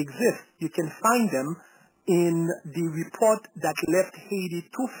exist. You can find them in the report that left Haiti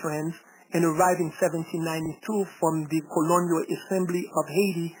to France and arrived in 1792 from the Colonial Assembly of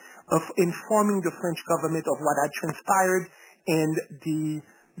Haiti, of informing the French government of what had transpired, and the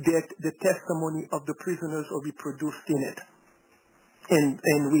testimony of the prisoners are reproduced in it. And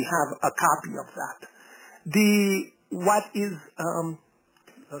we have a copy of that. Lost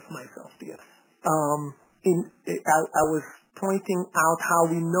myself there. I was pointing out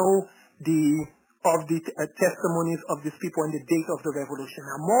how we know the testimonies of these people and the date of the revolution.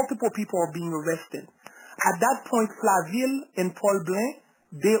 Now, multiple people are being arrested. At that point, Flaville and Paul Blain,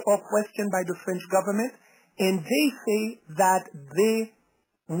 they are questioned by the French government, and they say that they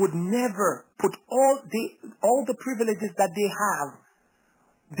would never put all the privileges that they have.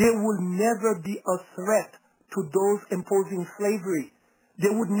 They will never be a threat to those imposing slavery. They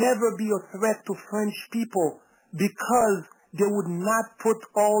would never be a threat to French people because they would not put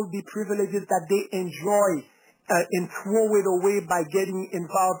all the privileges that they enjoy and throw it away by getting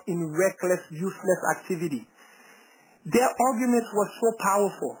involved in reckless, useless activity. Their arguments were so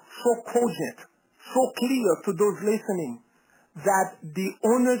powerful, so cogent, so clear to those listening that the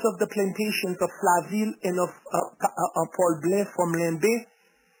owners of the plantations of Flaville and of Paul Blain from Limbe,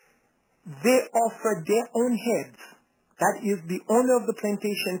 they offered their own heads. That is, the owner of the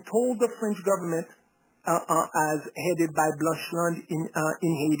plantation told the French government, as headed by Blancheland in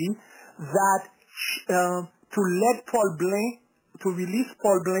Haiti, that to let Paul Blain, to release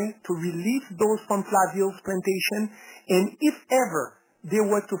Paul Blain, to release those from Flaville's plantation, and if ever they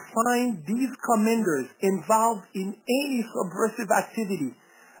were to find these commanders involved in any subversive activity,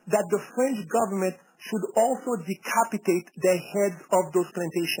 that the French government should also decapitate the heads of those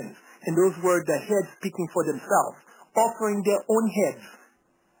plantations. And those were the heads speaking for themselves, offering their own heads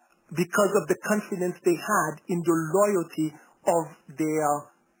because of the confidence they had in the loyalty of their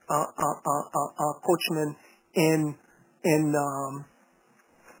coachman and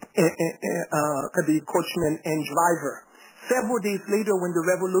the coachman and driver. Several days later, when the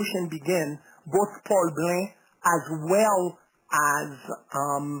revolution began, both Paul Blain as well as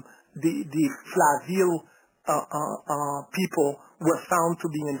the Flaville people were found to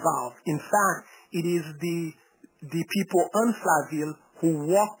be involved. In fact, it is the people on Flaville who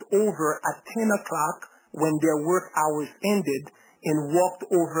walked over at 10 o'clock when their work hours ended and walked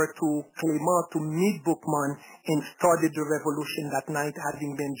over to Clément to meet Boukman and started the revolution that night,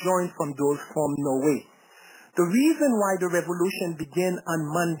 having been joined from those from Norway. The reason why the revolution began on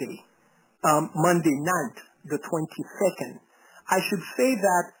Monday night, the 22nd, I should say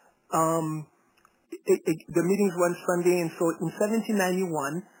that the meetings were on Sunday, and so in 1791,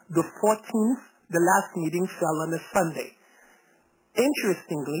 the 14th, the last meeting fell on a Sunday.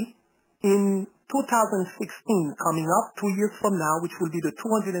 Interestingly, in 2016, coming up 2 years from now, which will be the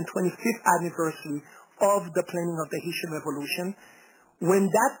 225th anniversary of the planning of the Haitian Revolution, in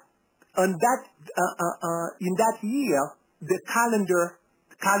that year, the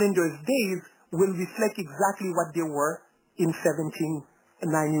calendar's days will reflect exactly what they were in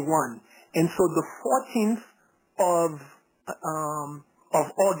 1791. And so the 14th of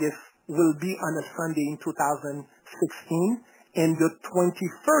August will be on a Sunday in 2016, and the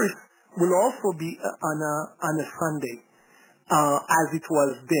 21st will also be on a Sunday, as it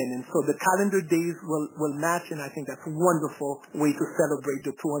was then. And so the calendar days will match, and I think that's a wonderful way to celebrate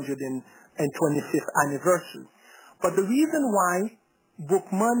the 225th anniversary. But the reason why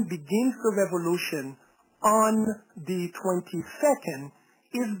Boukman begins the revolution on the 22nd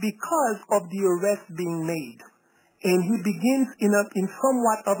is because of the arrest being made. And he begins in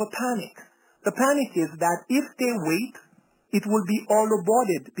somewhat of a panic. The panic is that if they wait, it will be all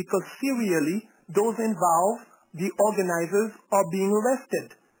aborted because serially those involved, the organizers, are being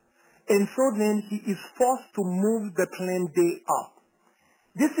arrested. And so then he is forced to move the planned day up.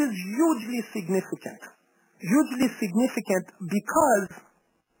 This is hugely significant because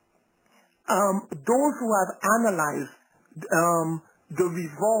those who have analyzed the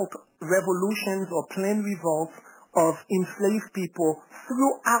revolutions or planned revolts of enslaved people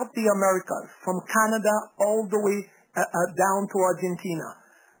throughout the Americas, from Canada all the way down to Argentina.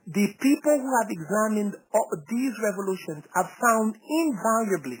 The people who have examined these revolutions have found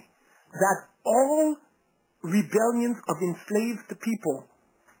invariably that all rebellions of enslaved people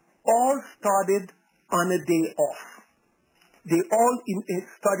all started on a day off. They all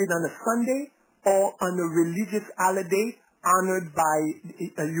started on a Sunday or on a religious holiday honored by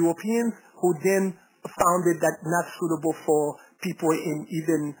Europeans who then found it that not suitable for people and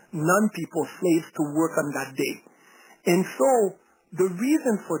even non-people slaves to work on that day. And so the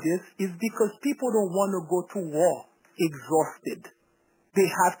reason for this is because people don't want to go to war exhausted. They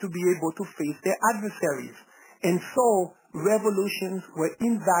have to be able to face their adversaries. And so revolutions were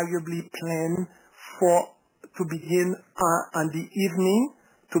invariably planned to begin on the evening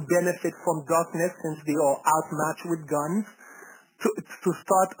to benefit from darkness since they are outmatched with guns, to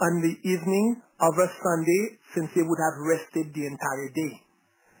start on the evening of a Sunday since they would have rested the entire day.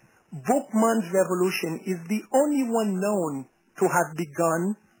 Boukman's revolution is the only one known to have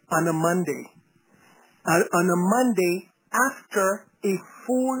begun on a Monday. On a Monday after a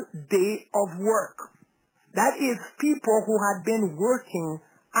full day of work. That is, people who had been working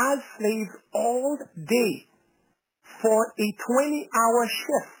as slaves all day for a 20-hour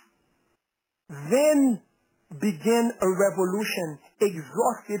shift then begin a revolution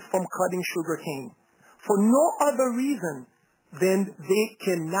exhausted from cutting sugarcane for no other reason than they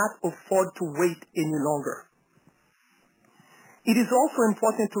cannot afford to wait any longer. It is also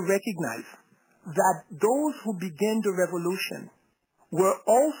important to recognize that those who began the revolution were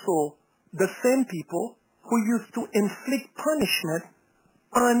also the same people who used to inflict punishment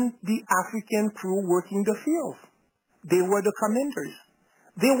on the African crew working the fields. They were the commanders.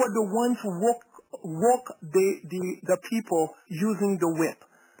 They were the ones who woke the people using the whip.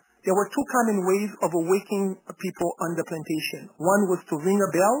 There were two common ways of awakening people on the plantation. One was to ring a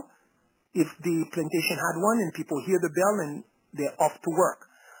bell if the plantation had one, and people hear the bell and they're off to work.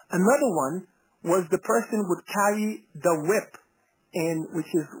 Another one was the person would carry the whip, and which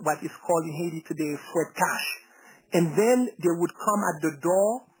is what is called in Haiti today fouet cache. And then they would come at the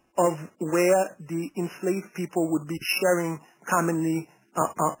door of where the enslaved people would be sharing commonly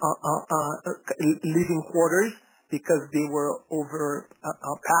living quarters, because they were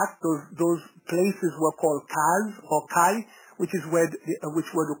packed. Those places were called cas or kai, which were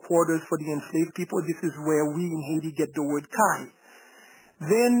the quarters for the enslaved people. This is where we in Haiti get the word kai.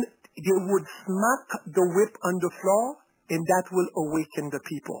 Then they would smack the whip on the floor, and that will awaken the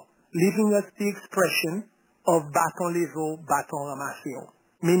people, leaving us the expression of bâton levé, bâton ramassé,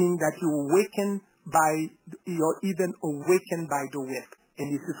 meaning that you're even awakened by the whip,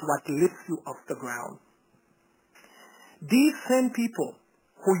 and this is what lifts you off the ground. These same people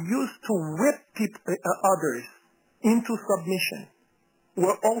who used to whip others into submission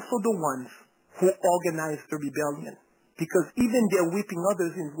were also the ones who organized the rebellion, because even their whipping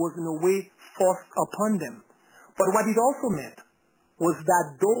others was in a way forced upon them. But what it also meant was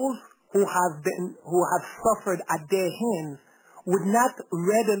that those who have suffered at their hands would not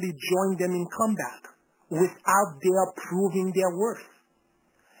readily join them in combat without their proving their worth.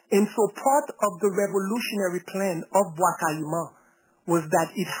 And so part of the revolutionary plan of Bwa Kayiman was that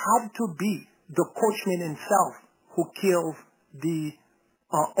it had to be the coachman himself who kills the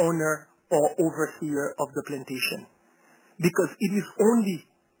owner or overseer of the plantation. Because it is only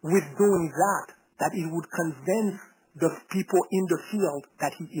with doing that it would convince the people in the field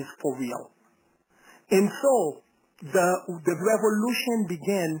that he is for real. And so the revolution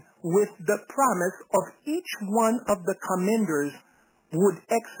began with the promise of each one of the commanders would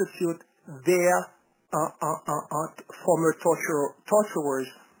execute their former torturers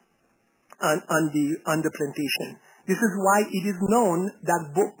on the plantation. This is why it is known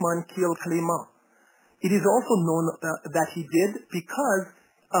that Boukman killed Clément. It is also known that he did because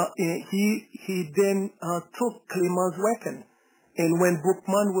he then took Clément's weapon. And when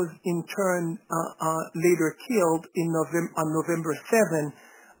Boukman was in turn later killed on November 7,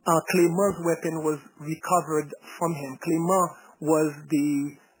 Clément's weapon was recovered from him. Clément was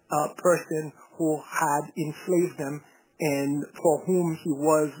the person who had enslaved them and for whom he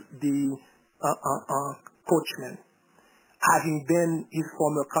was the coachman. Having been his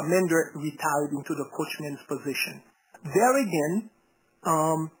former commander, retired into the coachman's position. There again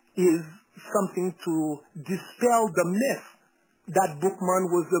is something to dispel the myth that Boukman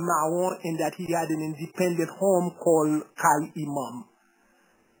was a Maron and that he had an independent home called Kayiman.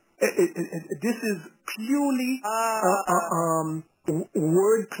 This is purely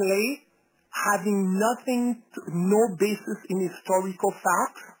wordplay, having no basis in historical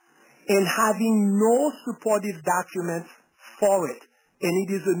facts, and having no supportive documents for it. And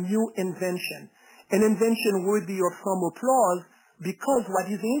it is a new invention, an invention worthy of some applause, because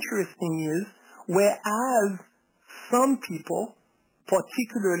what is interesting is, whereas some people,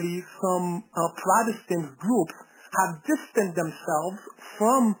 particularly some Protestant groups, have distanced themselves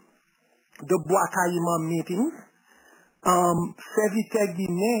from the Bwa Kayiman meetings, Serviteur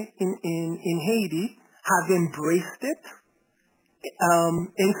Guinée in Haiti have embraced it. And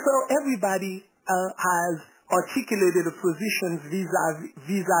so everybody has articulated a position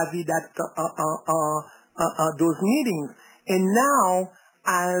vis-a-vis that those meetings. And now,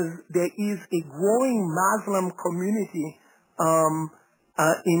 as there is a growing Muslim community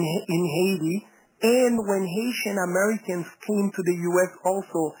in Haiti, and when Haitian Americans came to the U.S.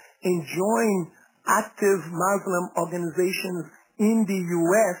 also and joined active Muslim organizations in the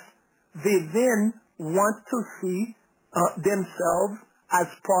U.S., they then want to see themselves as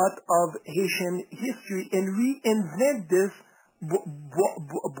part of Haitian history and reinvent this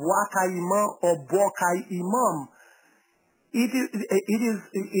Bwa Kayiman or Bwa Kayiman. It is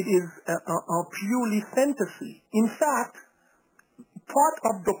purely fantasy. In fact, part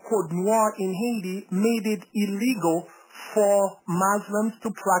of the Code Noir in Haiti made it illegal for Muslims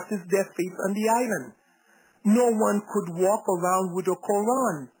to practice their faith on the island. No one could walk around with a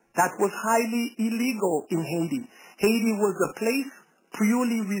Quran. That was highly illegal in Haiti. Haiti was a place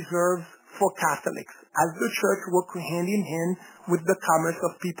purely reserved for Catholics, as the church worked hand in hand with the commerce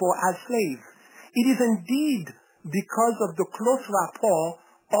of people as slaves. It is indeed because of the close rapport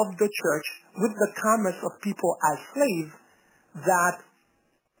of the church with the commerce of people as slaves that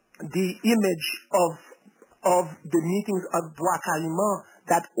the image of the meetings of Bwa Kayiman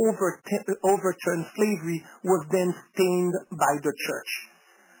that overturned slavery was then stained by the church.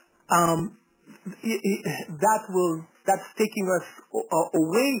 That's taking us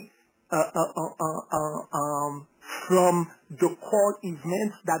away from the core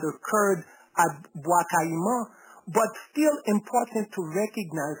events that occurred at Bwa Kayiman, but still important to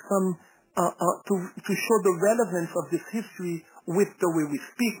recognize to show the relevance of this history with the way we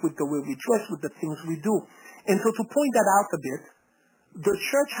speak, with the way we dress, with the things we do. And so to point that out a bit, the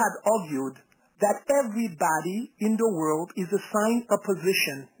church had argued that everybody in the world is assigned a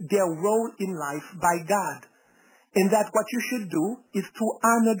position, their role in life by God, and that what you should do is to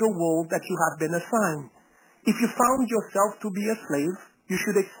honor the role that you have been assigned. If you found yourself to be a slave, you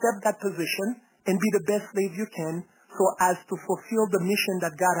should accept that position and be the best slave you can so as to fulfill the mission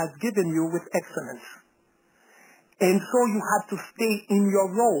that God has given you with excellence. And so you have to stay in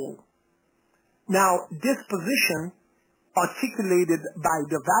your role. Now, this position, articulated by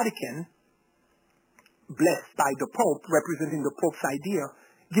the Vatican, blessed by the Pope, representing the Pope's idea,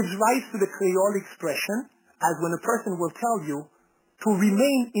 gives rise to the Creole expression as when a person will tell you to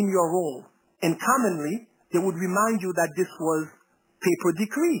remain in your role. And commonly, they would remind you that this was paper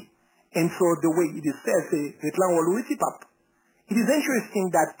decree. And so the way it is said, it is interesting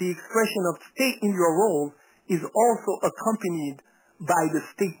that the expression of stay in your role is also accompanied by the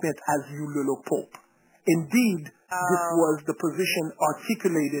statement as you le Pope. Indeed, this was the position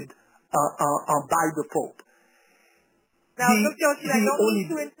articulated by the Pope. Now, look, Joshi, I don't mean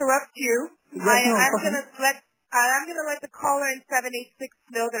to interrupt you. I'm going to let the caller in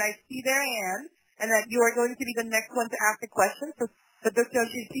 786 know that I see their hand and that you are going to be the next one to ask a question. So, Dr.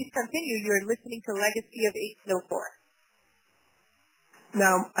 Joshi, please continue. You're listening to Legacy of 1804.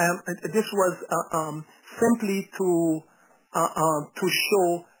 Now, this was simply to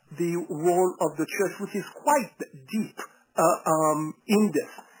show the role of the church, which is quite deep in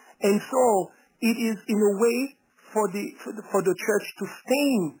this. And so it is in a way for the church to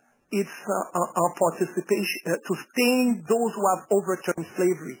stain its participation, to stain those who have overturned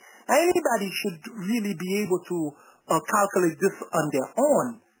slavery. Now, anybody should really be able to calculate this on their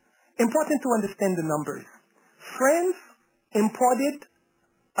own. Important to understand the numbers. France imported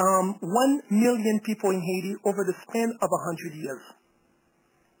 1 million people in Haiti over the span of 100 years.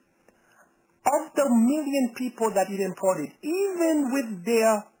 Of the million people that it imported, even with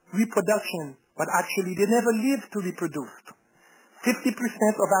their reproduction, but actually they never lived to reproduce. 50%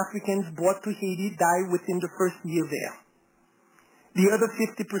 of Africans brought to Haiti die within the first year there. The other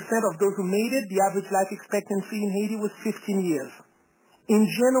 50% of those who made it, the average life expectancy in Haiti was 15 years. In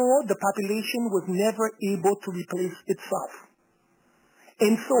general, the population was never able to replace itself.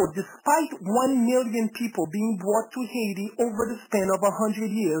 And so, despite 1 million people being brought to Haiti over the span of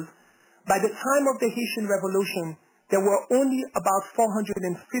 100 years, by the time of the Haitian Revolution, there were only about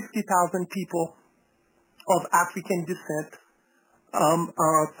 450,000 people of African descent,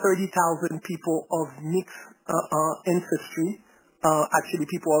 30,000 people of mixed ancestry. Actually,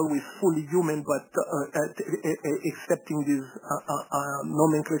 people are always fully human, but accepting this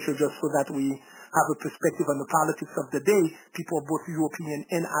nomenclature just so that we have a perspective on the politics of the day, people of both European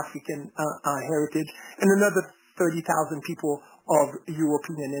and African heritage, and another 30,000 people of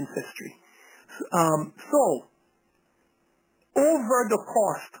European ancestry. So, over the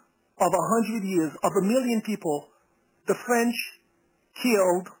course of 100 years, of 1 million people, the French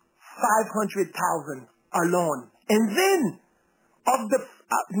killed 500,000 alone. And then, of the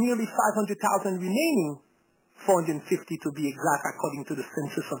nearly 500,000 remaining, 450 to be exact according to the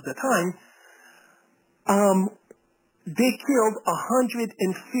census of the time, they killed 150,000,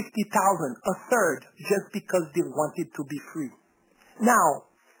 a third, just because they wanted to be free. Now,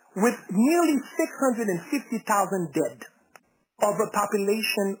 with nearly 650,000 dead of a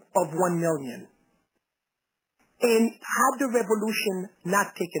population of 1 million, and had the revolution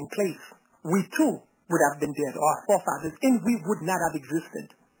not taken place, we too would have been dead, our forefathers, and we would not have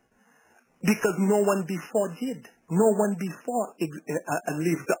existed. Because no one before did. No one before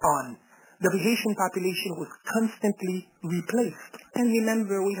lived on. The Haitian population was constantly replaced. And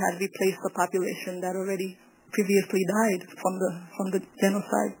remember, we had replaced the population that already previously died from the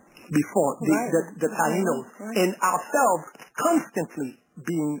genocide. Before, the Tainos. Right. And ourselves constantly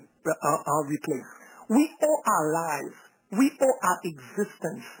being replaced. We owe our lives, we owe our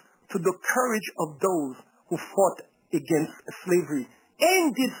existence to the courage of those who fought against slavery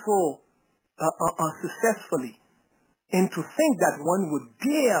and did so successfully. And to think that one would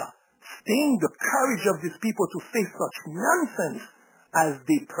dare stain the courage of these people to say such nonsense as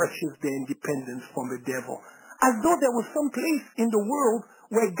they purchased their independence from the devil. As though there was some place in the world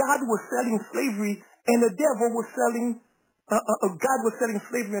where God was selling slavery and the devil was selling God was selling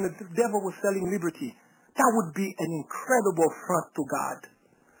slavery and the devil was selling liberty. That would be an incredible affront to God.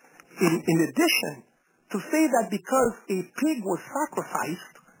 In addition, to say that because a pig was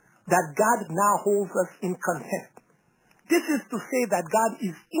sacrificed, that God now holds us in contempt. This is to say that God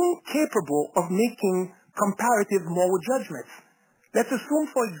is incapable of making comparative moral judgments. Let's assume,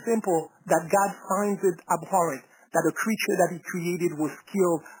 for example, that God finds it abhorrent that a creature that he created was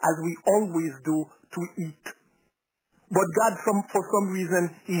killed, as we always do, to eat. But God, for some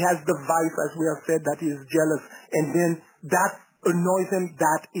reason, he has the vice, as we have said, that he is jealous, and then that annoys him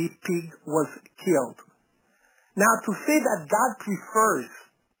that a pig was killed. Now, to say that God prefers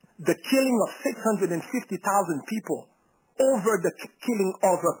the killing of 650,000 people over the killing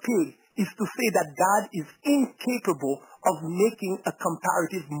of a pig is to say that God is incapable of making a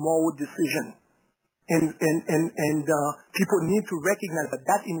comparative moral decision. And people need to recognize that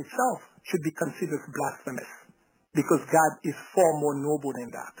that in itself should be considered blasphemous, because God is far more noble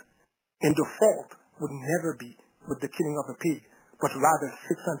than that. And the fault would never be with the killing of a pig, but rather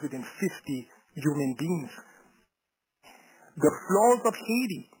 650 human beings. The floors of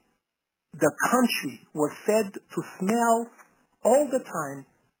Haiti, the country, was said to smell all the time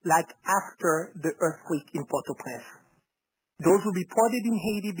like after the earthquake in Port-au-Prince. Those who reported in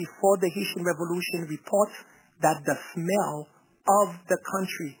Haiti before the Haitian Revolution report that the smell of the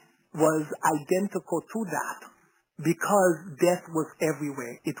country was identical to that because death was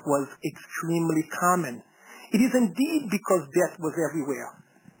everywhere. It was extremely common. It is indeed because death was everywhere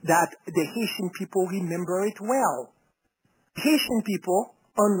that the Haitian people remember it well. Haitian people,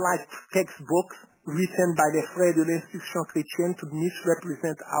 unlike textbooks written by les frères de l'instruction chrétienne to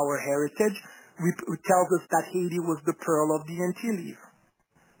misrepresent our heritage, tells us that Haiti was the pearl of the Antilles.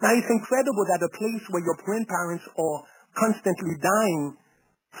 Now, it's incredible that a place where your grandparents are constantly dying,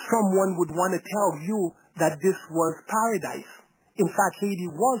 someone would want to tell you that this was paradise. In fact, Haiti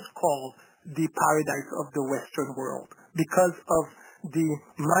was called the paradise of the Western world because of the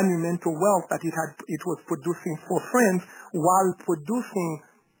monumental wealth that it was producing for France while producing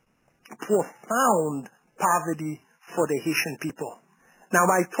profound poverty for the Haitian people. Now,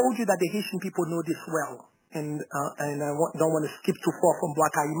 I told you that the Haitian people know this well, and I don't want to skip too far from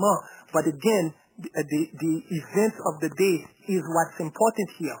Bwa Kayiman, but again, the event of the day is what's important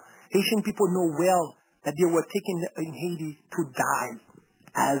here. Haitian people know well that they were taken in Haiti to die,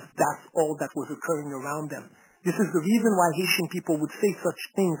 as that's all that was occurring around them. This is the reason why Haitian people would say such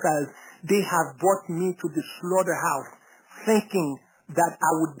things as, they have brought me to the slaughterhouse thinking that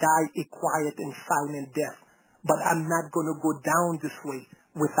I would die a quiet and silent death. But I'm not going to go down this way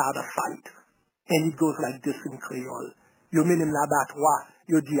without a fight. And it goes like this in Creole. Yo menem la batwa,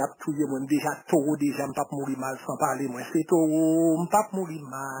 yo di ap touye mwen deja toro deja m'pap mouri mal sans parler mwen. C'est toro, m'pap mouri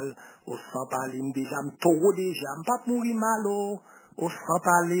mal, o sans parler m'deja m'toro deja, m'pap mouri mal o sans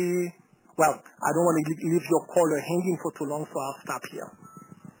parler. Well, I don't want to leave your caller hanging for too long, so I'll stop here.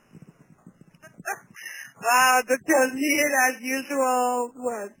 Wow, Dr. Gilles, as usual,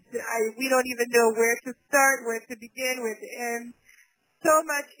 we don't even know where to start, where to begin, where to end. So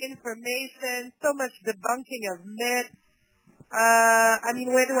much information, so much debunking of myths.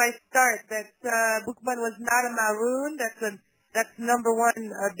 Where do I start? That Boukman was not a Maroon. That's number one,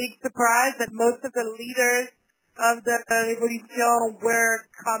 a big surprise. That most of the leaders of the Revolution were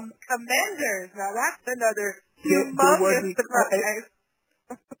commanders. Now that's another humongous surprise.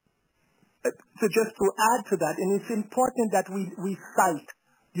 So just to add to that, and it's important that we cite,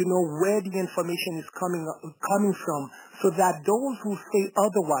 where the information is coming from, so that those who say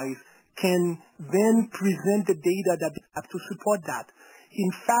otherwise can then present the data that they have to support that.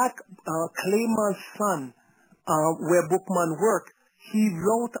 In fact, Clayman's son, where Boukman worked, he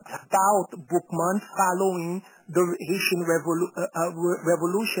wrote about Boukman following the Haitian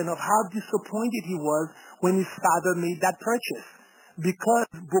revolution of how disappointed he was when his father made that purchase. Because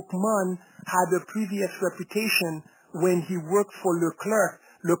Boukman had a previous reputation when he worked for Leclerc.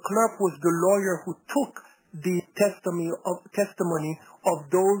 Leclerc was the lawyer who took the testimony of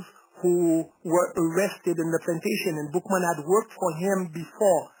those who were arrested in the plantation, and Boukman had worked for him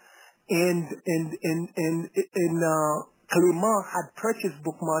before. And Clément had purchased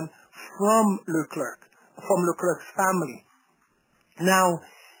Boukman from Leclerc's family. Now,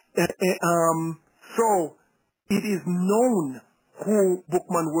 so it is known who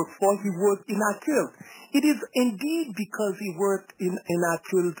Boukman worked for. He worked in Akil. It is indeed because he worked in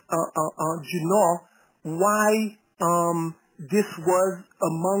Akil du Nord why this was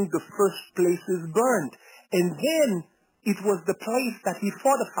among the first places burned. And then it was the place that he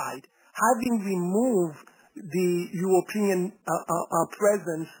fortified. Having removed the European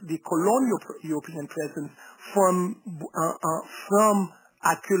presence, the colonial European presence from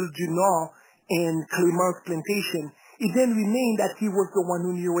Acule du Nord and Clément's plantation, it then remained that he was the one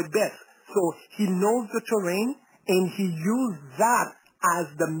who knew it best. So he knows the terrain, and he used that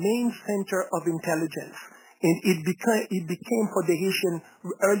as the main center of intelligence. And it became for the Haitian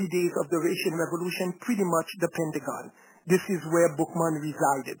early days of the Haitian Revolution pretty much the Pentagon. This is where Boukman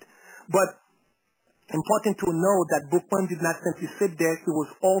resided. But important to know that Boukman did not simply sit there. He was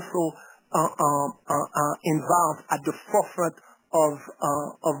also involved at the forefront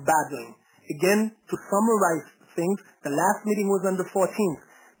of battling. Again, to summarize things, the last meeting was on the 14th.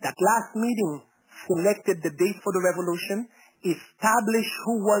 That last meeting selected the date for the revolution, established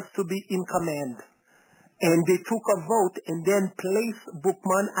who was to be in command. And they took a vote and then placed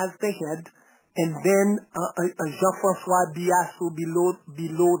Boukman as the head, and then Jean-François Biassou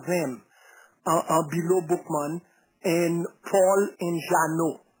below them, below Boukman, and Paul and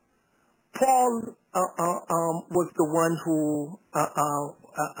Jeannot. Paul was the one who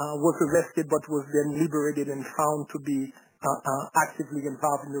was arrested but was then liberated and found to be actively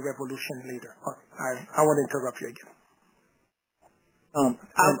involved in the revolution later. I want to interrupt you again.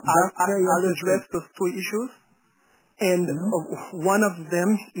 I'll address those two issues, and one of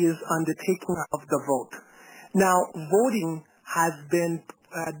them is on the taking of the vote. Now, voting has been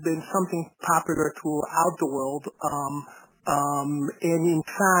something popular throughout the world, and in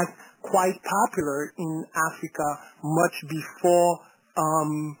fact, quite popular in Africa much before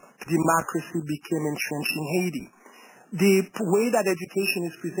democracy became entrenched in Haiti. The way that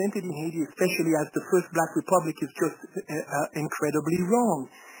education is presented in Haiti, especially as the first black republic, is just incredibly wrong.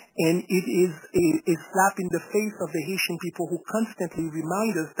 And it is a slap in the face of the Haitian people who constantly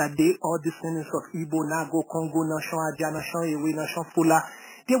remind us that they are descendants of Igbo, Nago, Congo, Nation, Adia, Nation, Ewe, Nation, Fula.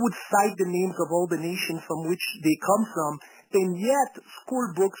 They would cite the names of all the nations from which they come from, and yet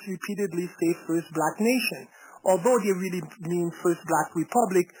school books repeatedly say First Black Nation, although they really mean First Black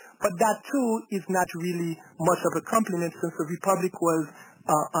Republic, but that too is not really much of a compliment, since the Republic was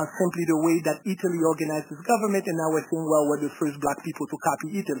simply the way that Italy organized its government, and now we're saying, well, we're the first black people to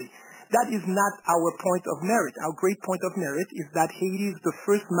copy Italy. That is not our point of merit. Our great point of merit is that Haiti is the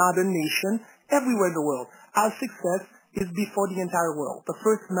first modern nation everywhere in the world. Our success is before the entire world. The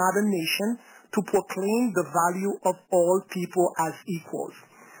first modern nation to proclaim the value of all people as equals.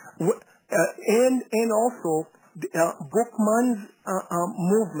 And also, Boukman's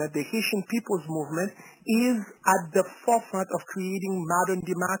movement, the Haitian People's Movement, is at the forefront of creating modern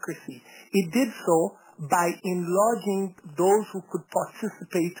democracy. It did so by enlarging those who could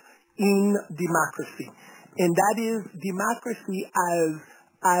participate in democracy, and that is democracy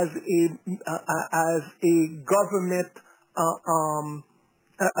as a government,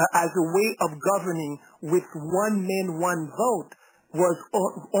 as a way of governing with one man, one vote, was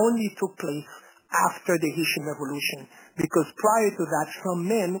only took place after the Haitian Revolution, because prior to that, some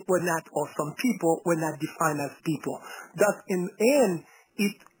men were not, or some people were not defined as people. Thus, and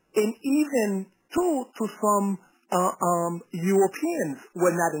even to some Europeans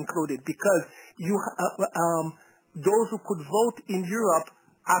were not included, because those who could vote in Europe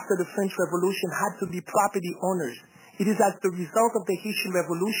after the French Revolution had to be property owners. It is as the result of the Haitian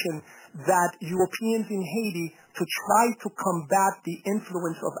Revolution that Europeans in Haiti, to try to combat the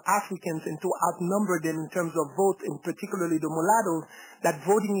influence of Africans and to outnumber them in terms of vote, and particularly the mulattoes, that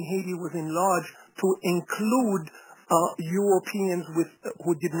voting in Haiti was enlarged to include Europeans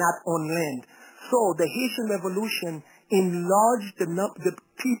who did not own land. So the Haitian Revolution enlarged the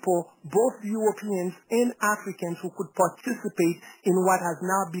people, both Europeans and Africans, who could participate in what has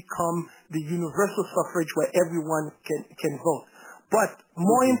now become the universal suffrage, where everyone can vote. But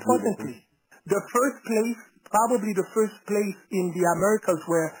more importantly, probably the first place in the Americas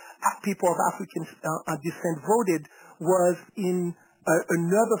where people of African descent voted was in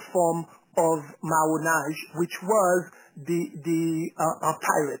another form of marronage, which was the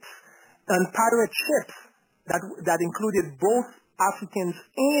pirates. And pirate ships that included both Africans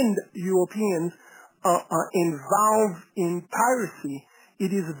and Europeans involved in piracy.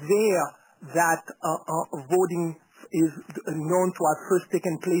 It is there that voting is known to have first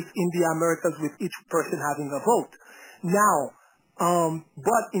taken place in the Americas, with each person having a vote. Now,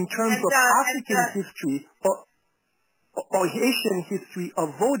 but in terms of African history or Haitian history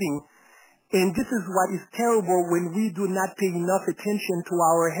of voting, and this is what is terrible when we do not pay enough attention to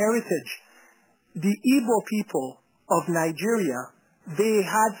our heritage. The Igbo people of Nigeria, they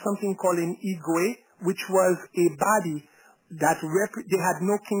had something called an Igwe, which was a body that they had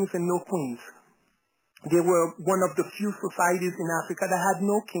no kings and no queens. They were one of the few societies in Africa that had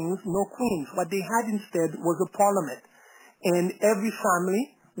no kings, no queens. What they had instead was a parliament. And every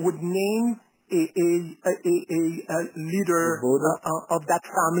family would name a leader of that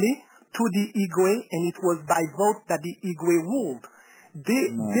family to the Igwe, and it was by vote that the Igwe ruled.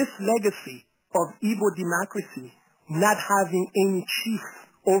 This legacy of Igbo democracy, not having any chief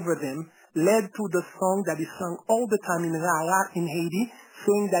over them, led to the song that is sung all the time in Rara in Haiti,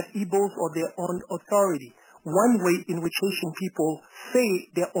 saying that Igbos are their own authority. One way in which Haitian people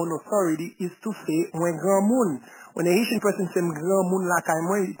say their own authority is to say "Mwen Grand Moun." When a Haitian person says "Grand Moun la kay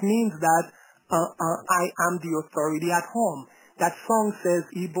mwen," it means that I am the authority at home. That song says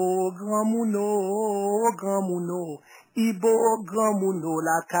 "Ibo Grand Mouno, Grand Mouno, Ibo Grand Mouno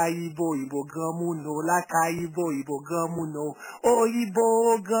la kay Ibo, Ibo Grand Mouno la kay Ibo, Ibo Grand Mouno, oh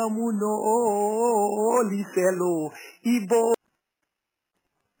Ibo Grand Mouno, oh Liselo, Ibo."